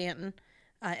come to Stanton.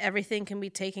 Everything can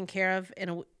be taken care of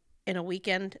in a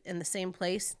weekend in the same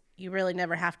place. You really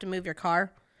never have to move your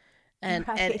car. And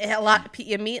Right. and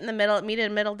you meet in the meet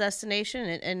at a middle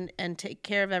destination and take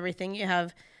care of everything. You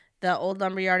have the old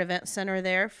lumberyard event center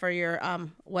there for your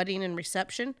wedding and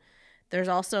reception. There's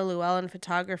also Llewellyn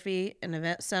Photography and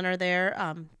Event Center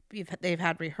there. They've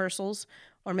had rehearsals,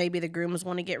 or maybe the grooms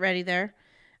want to get ready there.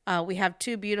 We have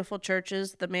two beautiful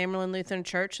churches, the Mamerlin Lutheran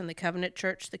Church and the Covenant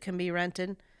Church, that can be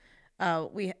rented.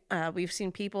 We've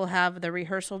seen people have the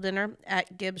rehearsal dinner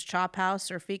at Gibbs Chop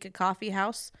House or Fika Coffee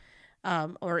House,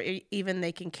 or even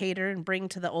they can cater and bring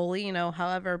to the Oli,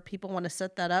 however people want to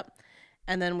set that up.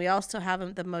 And then we also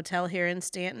have the motel here in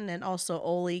Stanton and also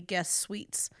Oli guest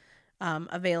suites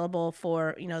available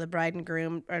for, the bride and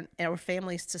groom or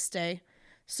families to stay.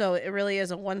 So it really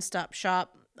is a one-stop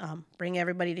shop. Bring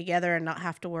everybody together and not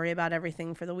have to worry about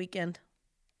everything for the weekend.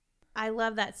 I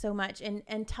love that so much.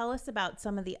 And tell us about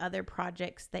some of the other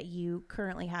projects that you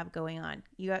currently have going on.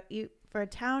 You for a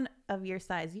town of your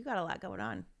size, you got a lot going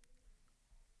on.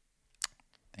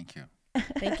 Thank you.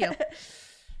 Thank you.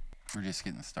 We're just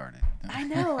getting started. I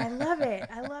know. I love it.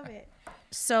 I love it.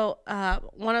 So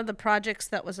one of the projects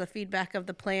that was a feedback of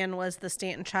the plan was the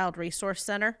Stanton Child Resource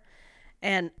Center.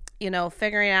 And,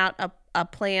 figuring out a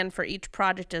plan for each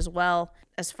project as well,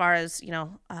 as far as,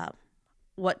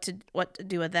 what to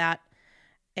do with that.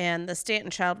 And the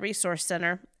Stanton Child Resource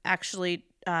Center actually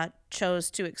chose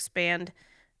to expand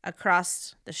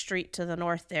across the street to the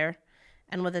north there.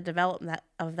 And with the development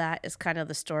of that is kind of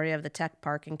the story of the tech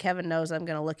park. And Kevin knows I'm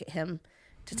going to look at him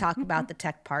to talk about the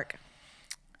tech park.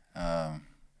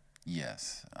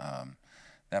 Yes.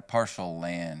 That parcel of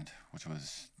land, which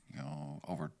was,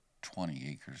 over 20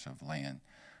 acres of land,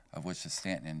 of which the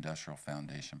Stanton Industrial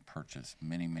Foundation purchased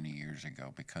many, many years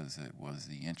ago because it was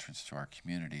the entrance to our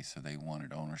community, so they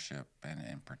wanted ownership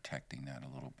and protecting that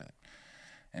a little bit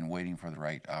and waiting for the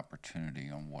right opportunity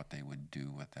on what they would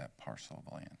do with that parcel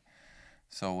of land.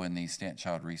 So when the Stanton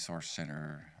Child Resource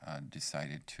Center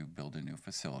decided to build a new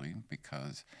facility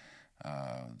because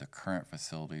the current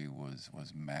facility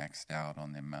was maxed out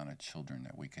on the amount of children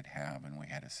that we could have, and we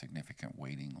had a significant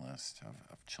waiting list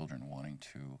of children wanting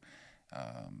to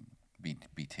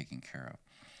be taken care of.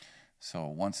 So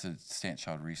once the Stanton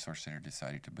Child Resource Center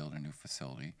decided to build a new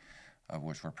facility, of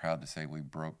which we're proud to say we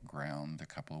broke ground a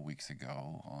couple of weeks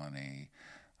ago on a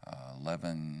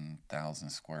 11,000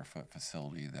 square foot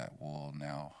facility that will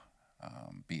now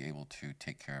be able to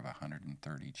take care of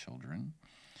 130 children.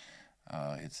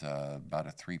 It's about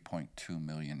a $3.2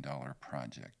 million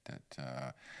project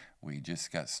that we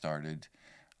just got started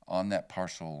on that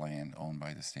parcel of land owned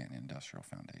by the Stanton Industrial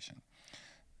Foundation.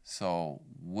 So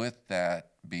with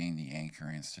that being the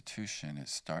anchor institution, it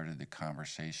started the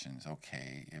conversations,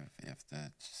 okay, if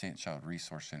the Stanton Child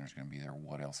Resource Center is going to be there,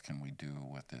 what else can we do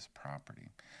with this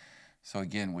property? So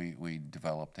again, we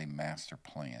developed a master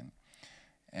plan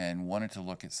and wanted to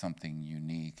look at something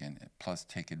unique and plus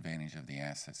take advantage of the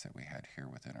assets that we had here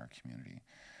within our community.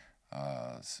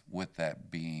 With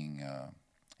that being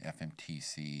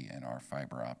FMTC and our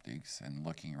fiber optics and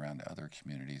looking around to other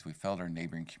communities, we felt our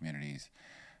neighboring communities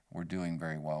were doing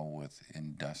very well with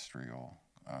industrial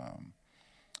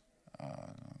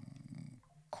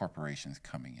corporations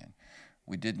coming in.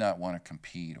 We did not want to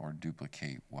compete or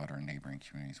duplicate what our neighboring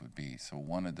communities would be. So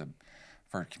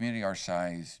for a community our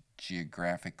size,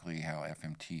 geographically, how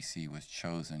FMTC was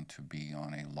chosen to be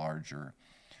on a larger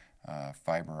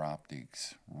fiber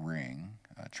optics ring,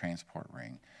 transport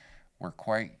ring, we're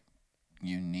quite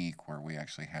unique where we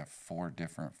actually have 4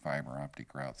 different fiber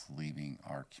optic routes leaving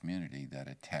our community that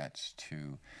attach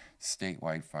to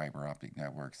statewide fiber optic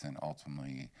networks and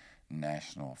ultimately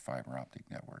national fiber optic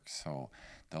networks. So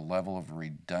the level of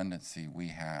redundancy we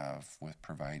have with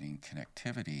providing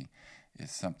connectivity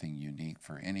is something unique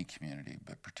for any community,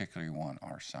 but particularly one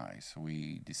our size. So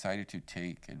we decided to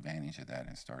take advantage of that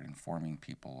and start informing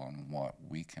people on what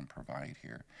we can provide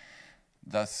here.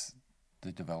 Thus,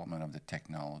 the development of the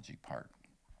technology part.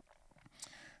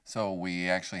 So we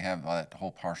actually have that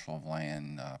whole parcel of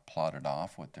land plotted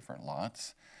off with different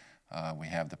lots. We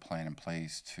have the plan in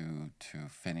place to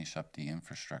finish up the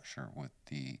infrastructure with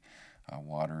the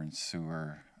water and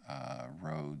sewer,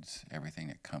 roads, everything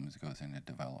that goes into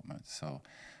development. So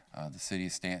the city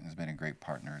of Stanton has been a great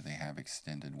partner. They have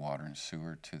extended water and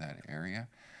sewer to that area.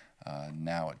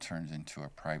 Now it turns into a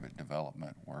private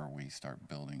development where we start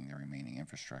building the remaining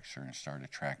infrastructure and start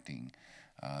attracting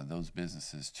those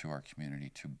businesses to our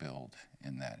community to build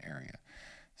in that area.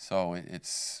 So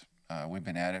we've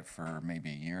been at it for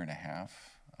maybe a year and a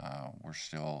half. We're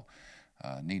still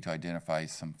need to identify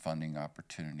some funding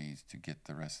opportunities to get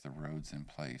the rest of the roads in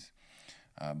place.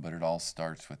 But it all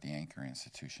starts with the anchor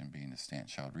institution being the Stanton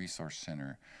Child Resource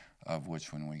Center, of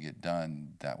which when we get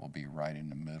done, that will be right in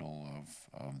the middle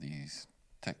of these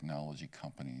technology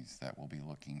companies that will be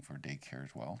looking for daycare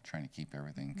as well, trying to keep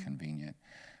everything convenient.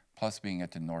 Plus, being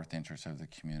at the north entrance of the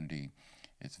community,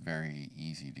 it's very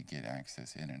easy to get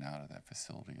access in and out of that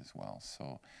facility as well.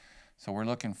 So we're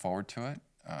looking forward to it.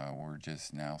 We're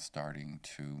just now starting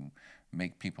to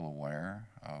make people aware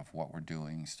of what we're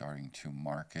doing, starting to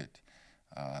market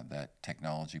that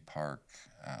technology park,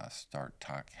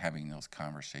 having those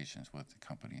conversations with the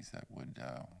companies that would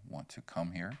want to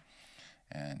come here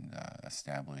and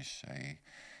establish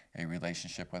a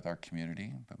relationship with our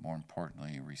community, but more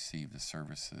importantly, receive the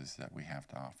services that we have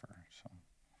to offer. So,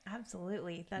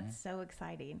 absolutely, that's so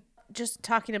exciting. Just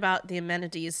talking about the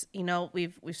amenities,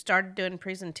 we've started doing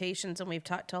presentations and we've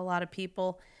talked to a lot of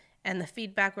people, and the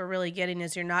feedback we're really getting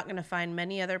is you're not going to find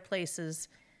many other places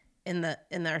in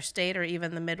our state or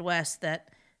even the Midwest that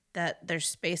there's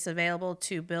space available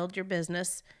to build your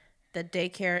business. The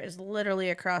daycare is literally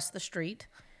across the street.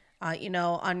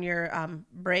 On your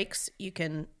breaks, you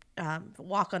can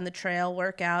walk on the trail,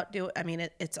 work out,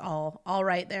 it's all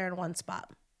right there in one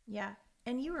spot. Yeah.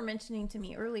 And you were mentioning to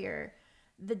me earlier,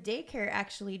 the daycare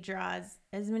actually draws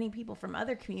as many people from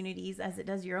other communities as it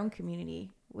does your own community,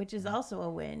 which is also a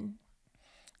win.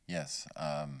 Yes.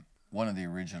 One of the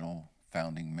original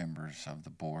founding members of the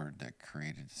board that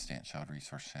created the Stanton Child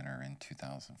Resource Center in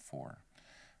 2004.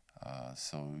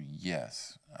 So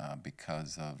yes,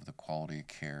 because of the quality of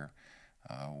care,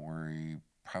 we're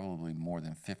probably more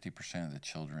than 50% of the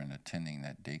children attending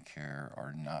that daycare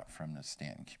are not from the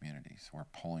Stanton community. So we're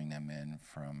pulling them in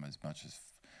from as much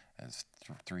as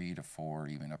 3 to 4,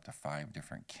 even up to 5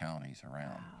 different counties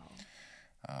around.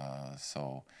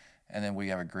 Wow. And then we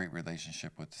have a great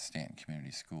relationship with the Stanton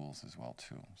Community Schools as well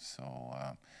too. So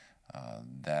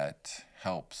that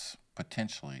helps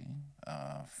potentially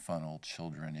funnel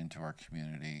children into our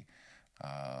community,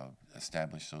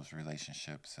 establish those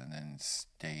relationships, and then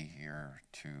stay here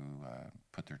to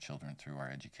put their children through our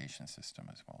education system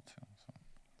as well too.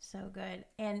 So good.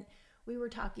 And we were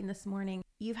talking this morning,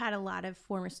 you've had a lot of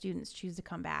former students choose to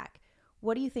come back.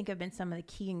 What do you think have been some of the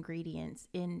key ingredients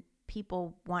in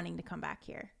people wanting to come back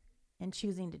here and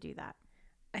choosing to do that?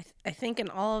 I think in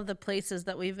all of the places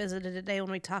that we visited today,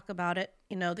 when we talk about it,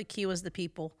 the key was the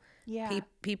people. Yeah.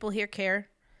 People here care.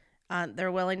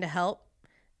 They're willing to help.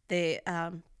 They,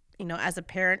 as a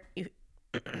parent,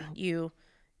 you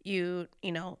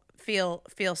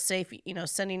feel safe,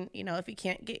 sending, if you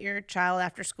can't get your child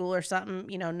after school or something,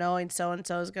 knowing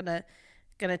so-and-so is going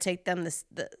to take them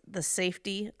the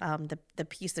safety, the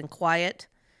peace and quiet,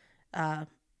 and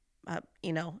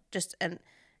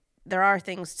there are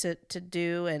things to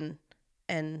do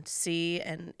and see.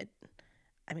 And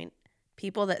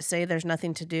people that say there's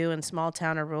nothing to do in small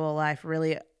town or rural life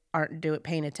really aren't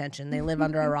paying attention. They live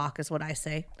under a rock is what I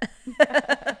say.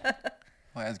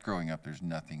 Well, as growing up, there's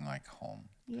nothing like home.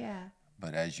 Yeah.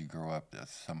 But as you grow up, at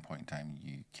some point in time,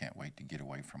 you can't wait to get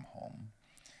away from home.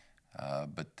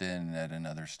 But then at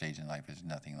another stage in life, there's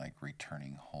nothing like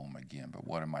returning home again. But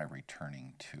what am I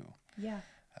returning to? Yeah.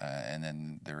 And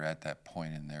then they're at that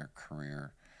point in their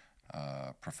career,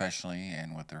 professionally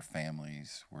and with their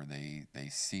families, where they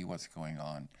see what's going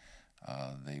on.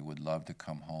 They would love to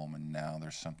come home, and now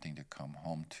there's something to come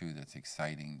home to that's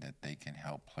exciting that they can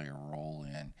help play a role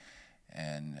in.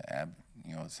 And at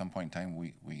some point in time,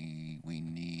 we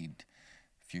need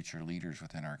future leaders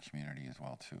within our community as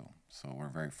well too. So we're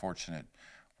very fortunate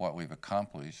what we've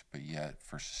accomplished, but yet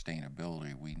for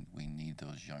sustainability, we need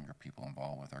those younger people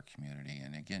involved with our community.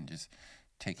 And again, just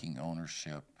taking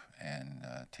ownership and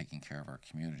taking care of our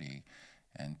community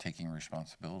and taking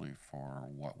responsibility for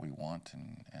what we want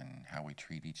and how we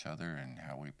treat each other and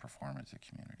how we perform as a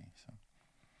community.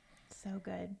 So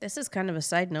good. This is kind of a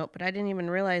side note, but I didn't even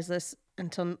realize this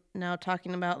until now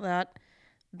talking about that.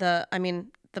 The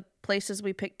places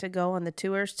we picked to go on the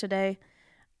tours today,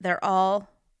 they're all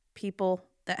people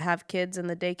that have kids in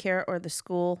the daycare or the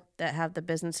school that have the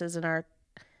businesses in our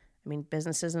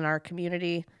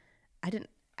community. I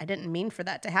didn't mean for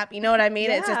that to happen. You know what I mean?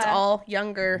 Yeah. It's all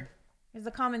younger. There's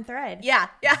a common thread. Yeah.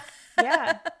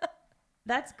 Yeah.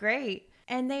 That's great.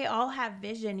 And they all have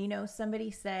vision.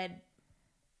 Somebody said,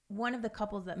 one of the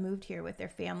couples that moved here with their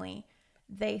family,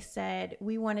 they said,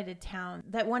 we wanted a town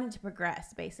that wanted to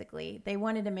progress, basically. They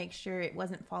wanted to make sure it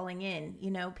wasn't falling in.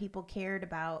 People cared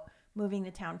about moving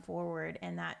the town forward,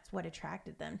 and that's what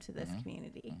attracted them to this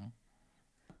community.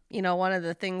 Mm-hmm. One of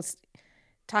the things,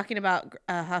 talking about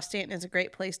how Stanton is a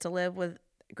great place to live with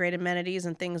great amenities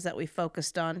and things that we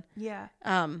focused on. Yeah.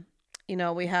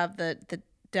 We have the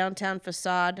downtown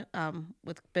facade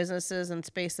with businesses and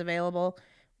space available.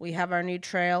 We have our new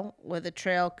trail. With the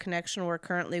trail connection, we're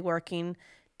currently working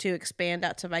to expand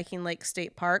out to Viking Lake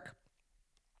State Park.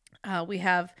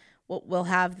 We'll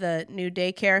have the new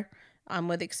daycare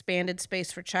with expanded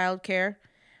space for childcare,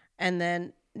 and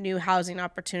then new housing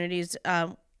opportunities.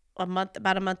 About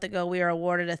a month ago, we were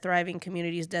awarded a Thriving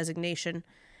Communities designation,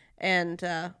 and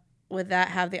with that,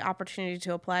 have the opportunity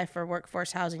to apply for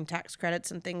workforce housing tax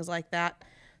credits and things like that.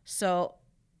 So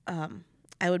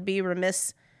I would be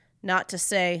remiss not to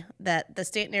say that the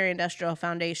Stanton Area Industrial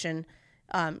Foundation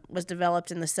was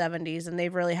developed in the 70s, and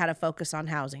they've really had a focus on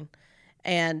housing.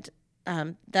 And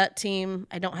that team,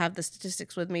 I don't have the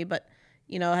statistics with me, but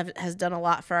has done a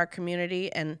lot for our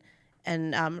community and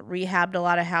rehabbed a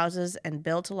lot of houses and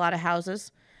built a lot of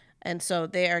houses. And so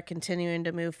they are continuing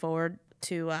to move forward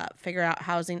to figure out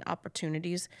housing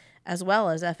opportunities, as well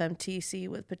as FMTC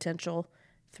with potential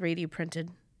 3D printed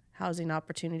housing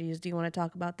opportunities. Do you want to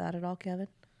talk about that at all, Kevin?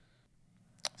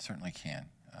 Certainly can.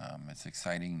 It's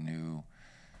exciting new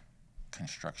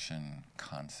construction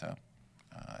concept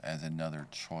as another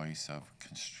choice of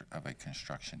a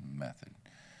construction method.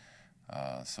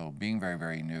 So being very,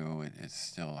 very new, it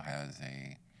still has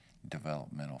a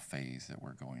developmental phase that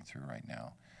we're going through right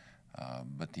now.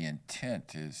 But the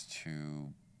intent is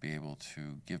to be able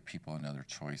to give people another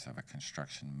choice of a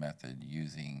construction method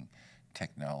using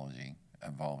technology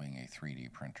involving a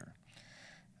 3D printer.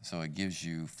 So it gives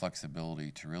you flexibility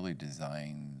to really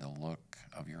design the look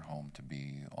of your home to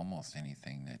be almost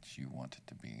anything that you want it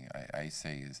to be. I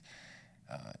say is,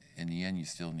 in the end, you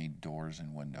still need doors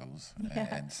and windows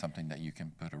and something that you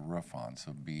can put a roof on.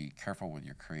 So be careful with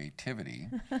your creativity,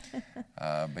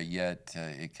 but yet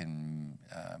it can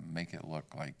make it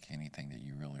look like anything that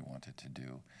you really want it to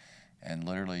do. And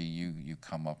literally, you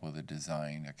come up with a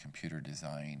design, a computer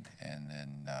design, and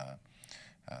then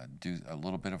do a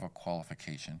little bit of a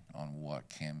qualification on what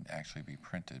can actually be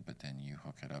printed, but then you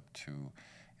hook it up to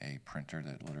a printer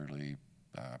that literally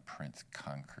prints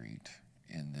concrete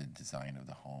in the design of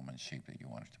the home and shape that you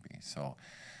want it to be. So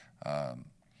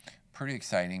pretty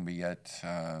exciting, but yet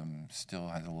still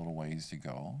has a little ways to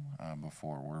go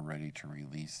before we're ready to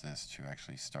release this to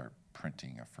actually start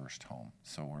printing a first home.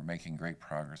 So we're making great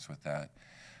progress with that.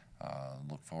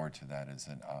 Look forward to that as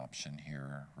an option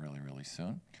here really, really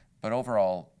soon. But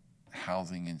overall,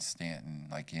 housing in Stanton,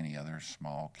 like any other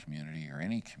small community or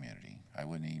any community, I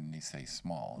wouldn't even say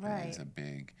small. Right. It is a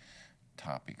big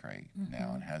topic right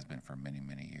now and has been for many,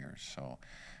 many years. So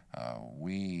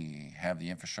we have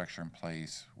the infrastructure in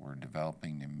place. We're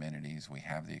developing the amenities. We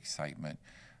have the excitement.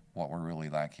 What we're really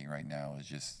lacking right now is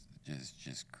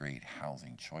just great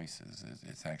housing choices.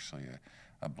 It's actually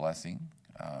a blessing.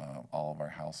 All of our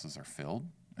houses are filled.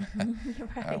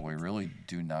 Right. We really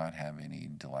do not have any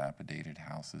dilapidated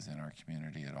houses in our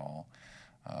community at all,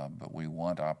 but we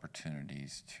want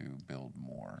opportunities to build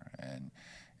more. And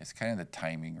it's kind of the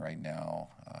timing right now.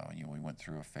 We went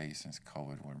through a phase since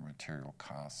COVID where material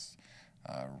costs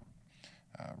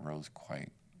rose quite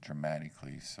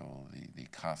dramatically, so the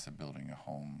cost of building a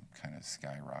home kind of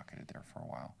skyrocketed there for a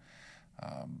while.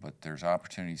 But there's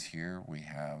opportunities here. We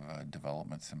have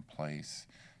developments in place,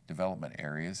 development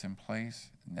areas in place.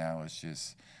 Now it's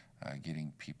just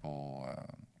getting people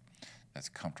that's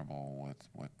comfortable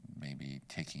with maybe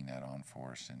taking that on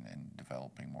for us and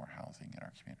developing more housing in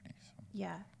our community. So.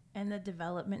 Yeah, and the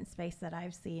development space that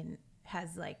I've seen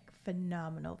has like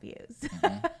phenomenal views.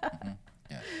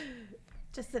 Yeah.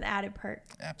 Just an added perk.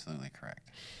 Absolutely correct.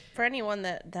 For anyone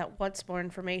that wants more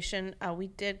information, we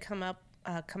did come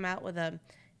out with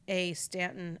a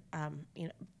Stanton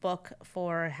book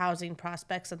for housing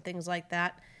prospects and things like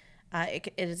that.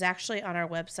 It is actually on our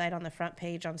website on the front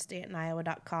page on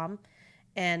StantonIowa.com,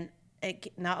 and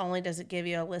it not only does it give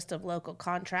you a list of local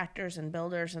contractors and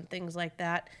builders and things like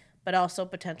that, but also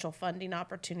potential funding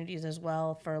opportunities as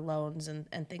well for loans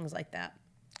and things like that.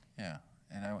 Yeah,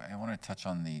 and I want to touch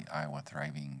on the Iowa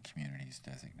Thriving Communities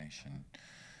designation.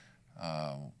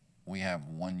 We have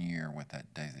 1 year with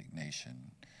that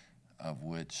designation, of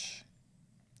which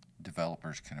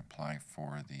developers can apply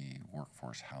for the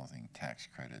workforce housing tax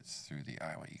credits through the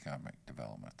Iowa Economic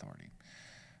Development Authority.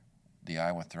 The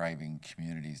Iowa Thriving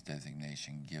Communities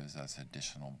designation gives us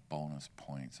additional bonus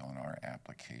points on our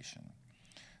application.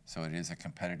 So it is a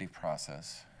competitive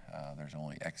process. There's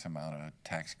only X amount of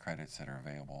tax credits that are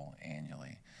available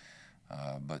annually.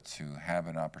 But to have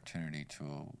an opportunity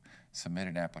to submit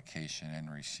an application and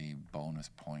receive bonus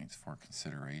points for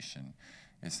consideration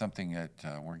is something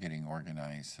that we're getting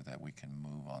organized so that we can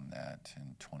move on that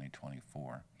in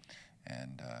 2024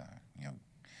 and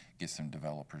get some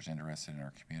developers interested in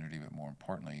our community, but more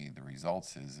importantly, the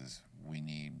results is we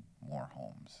need more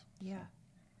homes. Yeah.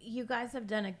 You guys have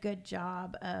done a good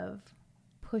job of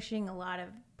pushing a lot of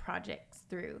projects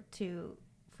through to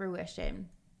fruition.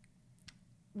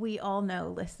 We all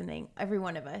know, listening, every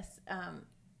one of us,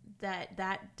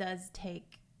 that does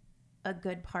take a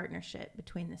good partnership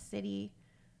between the city,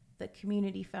 the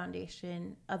community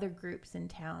foundation, other groups in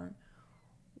town.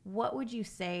 What would you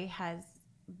say has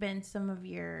been some of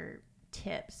your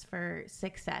tips for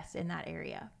success in that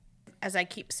area? As I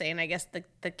keep saying, I guess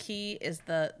the key is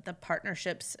the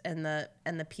partnerships and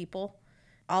the people.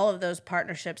 All of those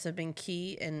partnerships have been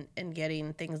key in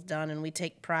getting things done, and we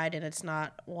take pride in it's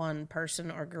not one person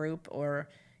or group or,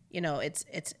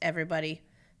 it's everybody.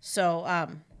 So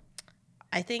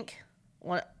I think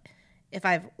if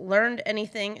I've learned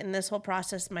anything in this whole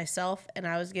process myself, and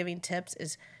I was giving tips,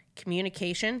 is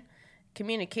communication.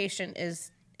 Communication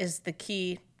is the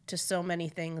key to so many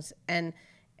things, and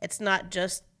it's not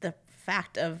just the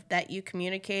fact of that you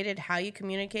communicated, how you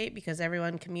communicate, because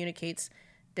everyone communicates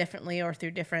differently or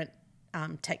through different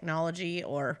technology,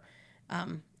 or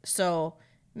so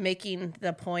making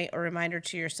the point or reminder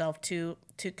to yourself to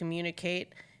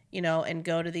communicate, and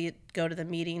go to the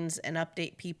meetings and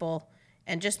update people,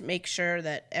 and just make sure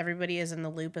that everybody is in the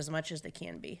loop as much as they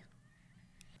can be.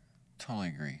 Totally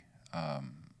agree.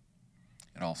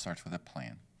 It all starts with a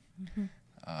plan.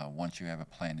 Mm-hmm. Once you have a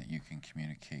plan that you can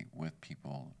communicate with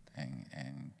people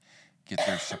and get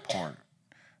their support,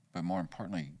 but more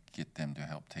importantly, get them to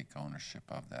help take ownership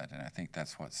of that. And I think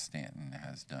that's what Stanton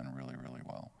has done really, really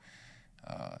well.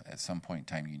 At some point in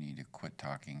time, you need to quit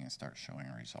talking and start showing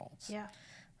results. Yeah.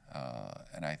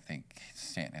 And I think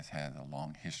Stanton has had a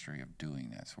long history of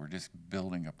doing that. So we're just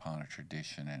building upon a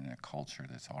tradition and a culture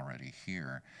that's already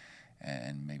here,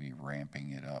 and maybe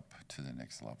ramping it up to the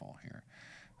next level here.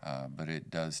 But it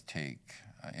does take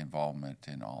involvement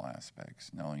in all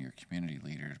aspects, not only your community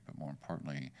leaders, but more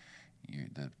importantly,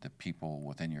 the people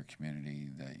within your community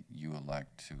that you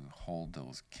elect to hold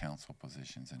those council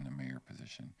positions and the mayor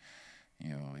position.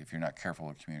 If you're not careful,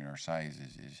 a community our size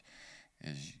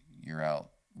is you're out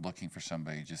looking for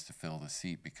somebody just to fill the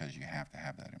seat because you have to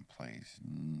have that in place.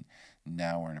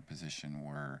 Now we're in a position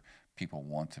where people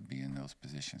want to be in those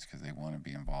positions because they want to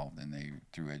be involved, and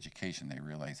through education they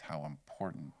realize how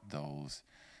important those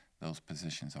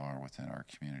positions are within our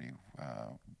community,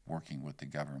 working with the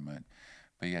government.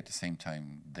 But yet at the same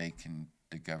time,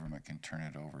 the government can turn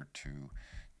it over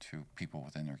to people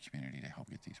within their community to help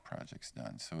get these projects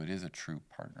done. So it is a true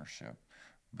partnership.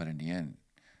 But in the end,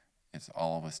 it's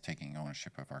all of us taking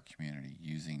ownership of our community,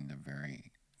 using the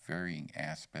very varying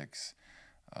aspects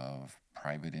of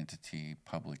private entity,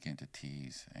 public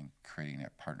entities, and creating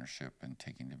that partnership and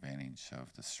taking advantage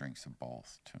of the strengths of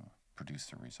both to produce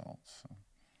the results. So.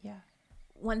 Yeah.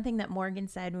 One thing that Morgan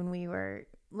said when we were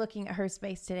looking at her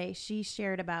space today, she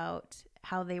shared about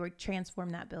how they would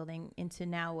transform that building into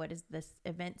now what is this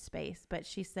event space. But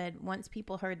she said once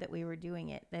people heard that we were doing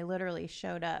it, they literally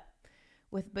showed up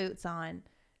with boots on.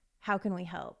 How can we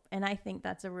help? And I think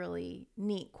that's a really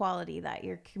neat quality that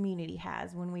your community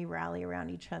has when we rally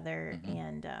around each other mm-hmm.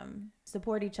 and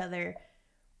support each other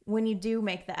when you do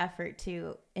make the effort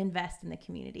to invest in the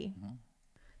community. Mm-hmm.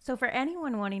 So for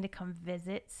anyone wanting to come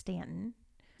visit Stanton,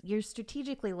 you're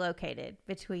strategically located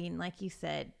between, like you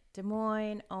said, Des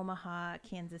Moines, Omaha,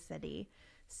 Kansas City.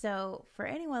 So for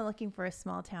anyone looking for a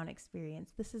small town experience,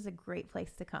 this is a great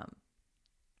place to come.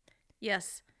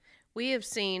 Yes. We have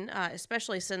seen,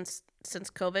 especially since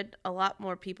COVID, a lot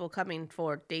more people coming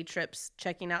for day trips,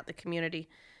 checking out the community.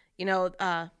 There's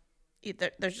a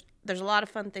lot of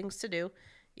fun things to do.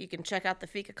 You can check out the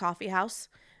Fika Coffee House.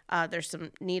 There's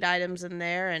some neat items in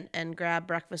there and grab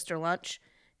breakfast or lunch.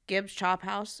 Gibbs Chop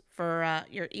House for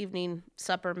your evening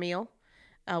supper meal.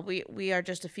 We are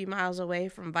just a few miles away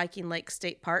from Viking Lake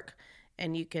State Park,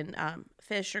 and you can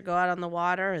fish or go out on the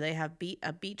water. Or they have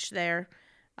a beach there.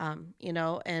 And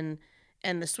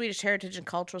the Swedish Heritage and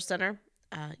Cultural Center.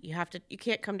 You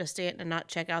can't come to Stanton and not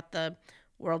check out the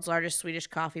world's largest Swedish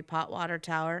coffee pot water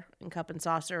tower and cup and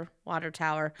saucer water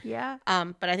tower. Yeah.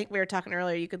 But I think we were talking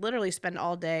earlier, you could literally spend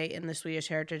all day in the Swedish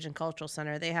Heritage and Cultural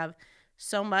Center. They have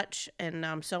so much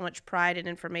and so much pride and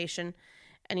information.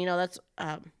 And,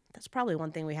 that's probably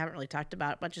one thing we haven't really talked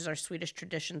about much is our Swedish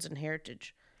traditions and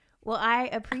heritage. Well, I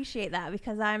appreciate that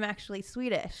because I'm actually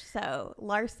Swedish. So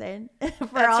Larson, for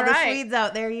that's all right. the Swedes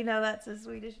out there, that's a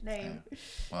Swedish name.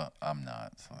 Well, I'm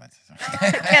not, so that's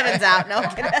Kevin's out. No.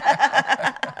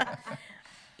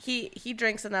 He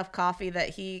drinks enough coffee that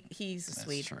he's a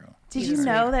Swede. That's true. Did you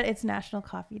know that it's National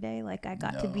Coffee Day? Like I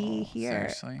got to be here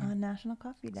seriously? on National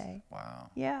Coffee Day.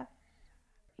 Wow. Yeah.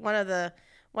 one of the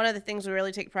things we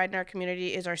really take pride in our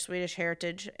community is our Swedish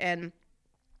heritage, and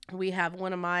we have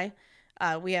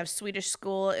we have Swedish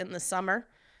school in the summer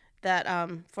that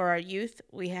for our youth.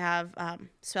 We have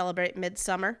celebrate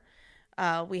midsummer.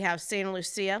 We have Santa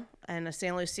Lucia and a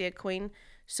Santa Lucia queen.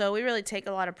 So we really take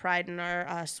a lot of pride in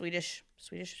our Swedish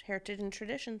heritage and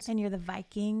traditions. And you're the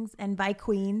Vikings and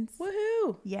Queens.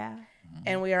 Woohoo! Yeah.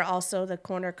 And we are also the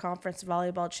Corner Conference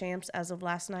volleyball champs as of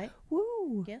last night.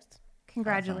 Woo! Yes.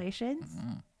 Congratulations.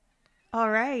 Mm-hmm. All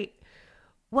right.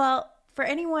 Well, for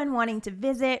anyone wanting to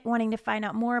visit, wanting to find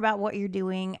out more about what you're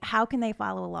doing, how can they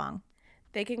follow along?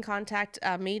 They can contact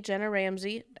me, Jenna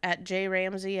Ramsey, at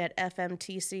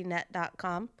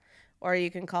jramsey@fmtcnet.com, or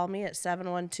you can call me at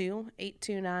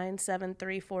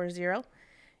 712-829-7340.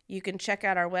 You can check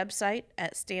out our website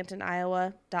at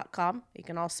stantoniowa.com. You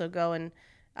can also go and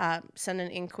send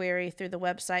an inquiry through the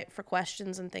website for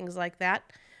questions and things like that.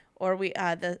 Or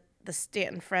the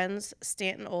Stanton Friends,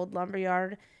 Stanton Old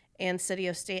Lumberyard, and City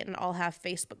of Stanton all have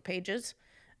Facebook pages.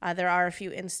 There are a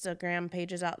few Instagram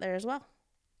pages out there as well.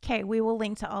 Okay, we will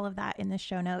link to all of that in the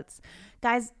show notes.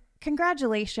 Guys,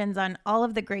 congratulations on all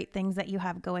of the great things that you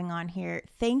have going on here.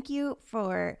 Thank you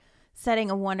for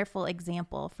setting a wonderful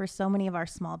example for so many of our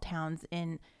small towns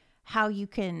in how you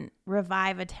can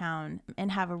revive a town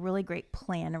and have a really great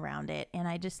plan around it. And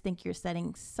I just think you're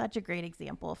setting such a great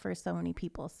example for so many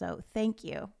people. So thank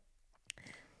you.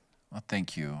 Well,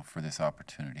 thank you for this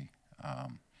opportunity.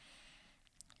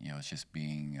 It's just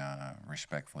being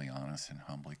respectfully honest and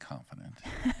humbly confident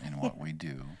in what we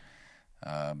do,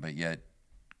 but yet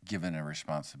given a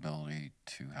responsibility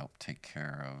to help take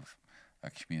care of a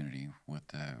community with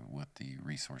the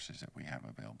resources that we have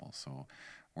available. So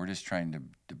we're just trying to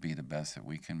be the best that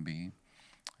we can be,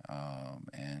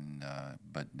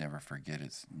 but never forget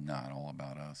it's not all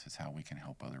about us. It's how we can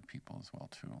help other people as well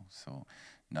too. So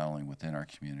not only within our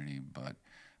community, but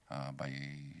by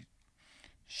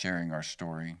sharing our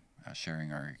story,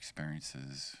 sharing our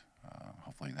experiences,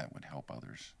 hopefully that would help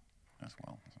others as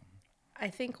well. I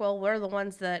think, we're the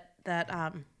ones that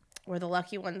we're the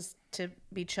lucky ones to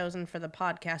be chosen for the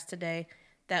podcast today,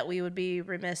 that we would be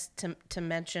remiss to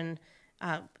mention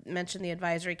the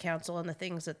advisory council and the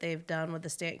things that they've done with the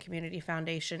Stanton Community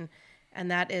Foundation.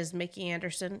 And that is Mickey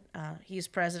Anderson. He's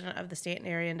president of the Stanton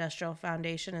Area Industrial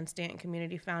Foundation and Stanton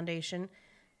Community Foundation.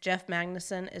 Jeff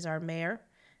Magnuson is our mayor.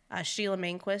 Sheila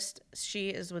Mainquist, she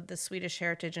is with the Swedish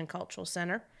Heritage and Cultural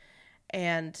Center.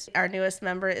 And our newest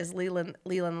member is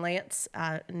Leland Lance,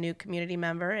 a new community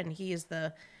member, and he is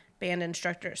the band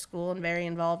instructor at school and very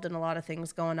involved in a lot of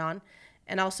things going on.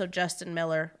 And also Justin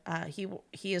Miller, he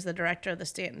is the director of the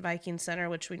Stanton Viking Center,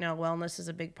 which we know wellness is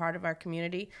a big part of our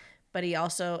community, but he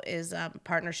also is a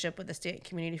partnership with the Stanton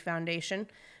Community Foundation.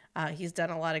 He's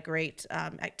done a lot of great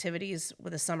activities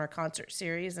with the summer concert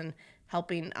series and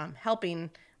helping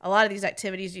a lot of these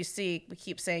activities you see, we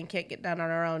keep saying can't get done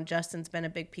on our own. Justin's been a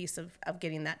big piece of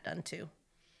getting that done too.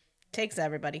 Takes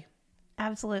everybody.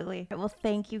 Absolutely. Well,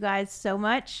 thank you guys so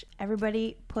much.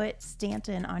 Everybody put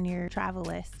Stanton on your travel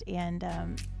list and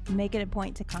make it a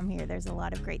point to come here. There's a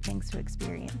lot of great things to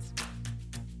experience.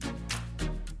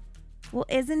 Well,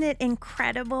 isn't it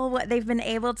incredible what they've been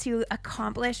able to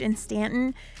accomplish in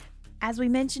Stanton? As we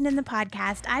mentioned in the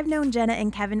podcast, I've known Jenna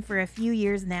and Kevin for a few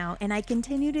years now, and I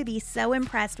continue to be so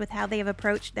impressed with how they have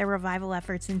approached their revival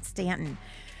efforts in Stanton.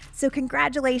 So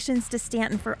congratulations to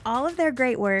Stanton for all of their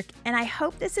great work, and I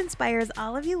hope this inspires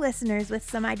all of you listeners with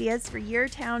some ideas for your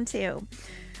town too.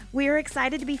 We are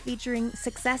excited to be featuring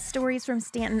success stories from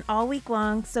Stanton all week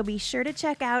long, so be sure to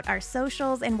check out our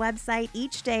socials and website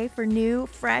each day for new,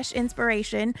 fresh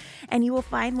inspiration, and you will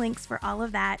find links for all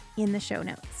of that in the show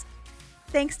notes.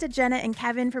 Thanks to Jenna and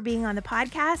Kevin for being on the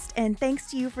podcast, and thanks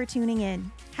to you for tuning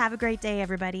in. Have a great day,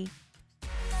 everybody.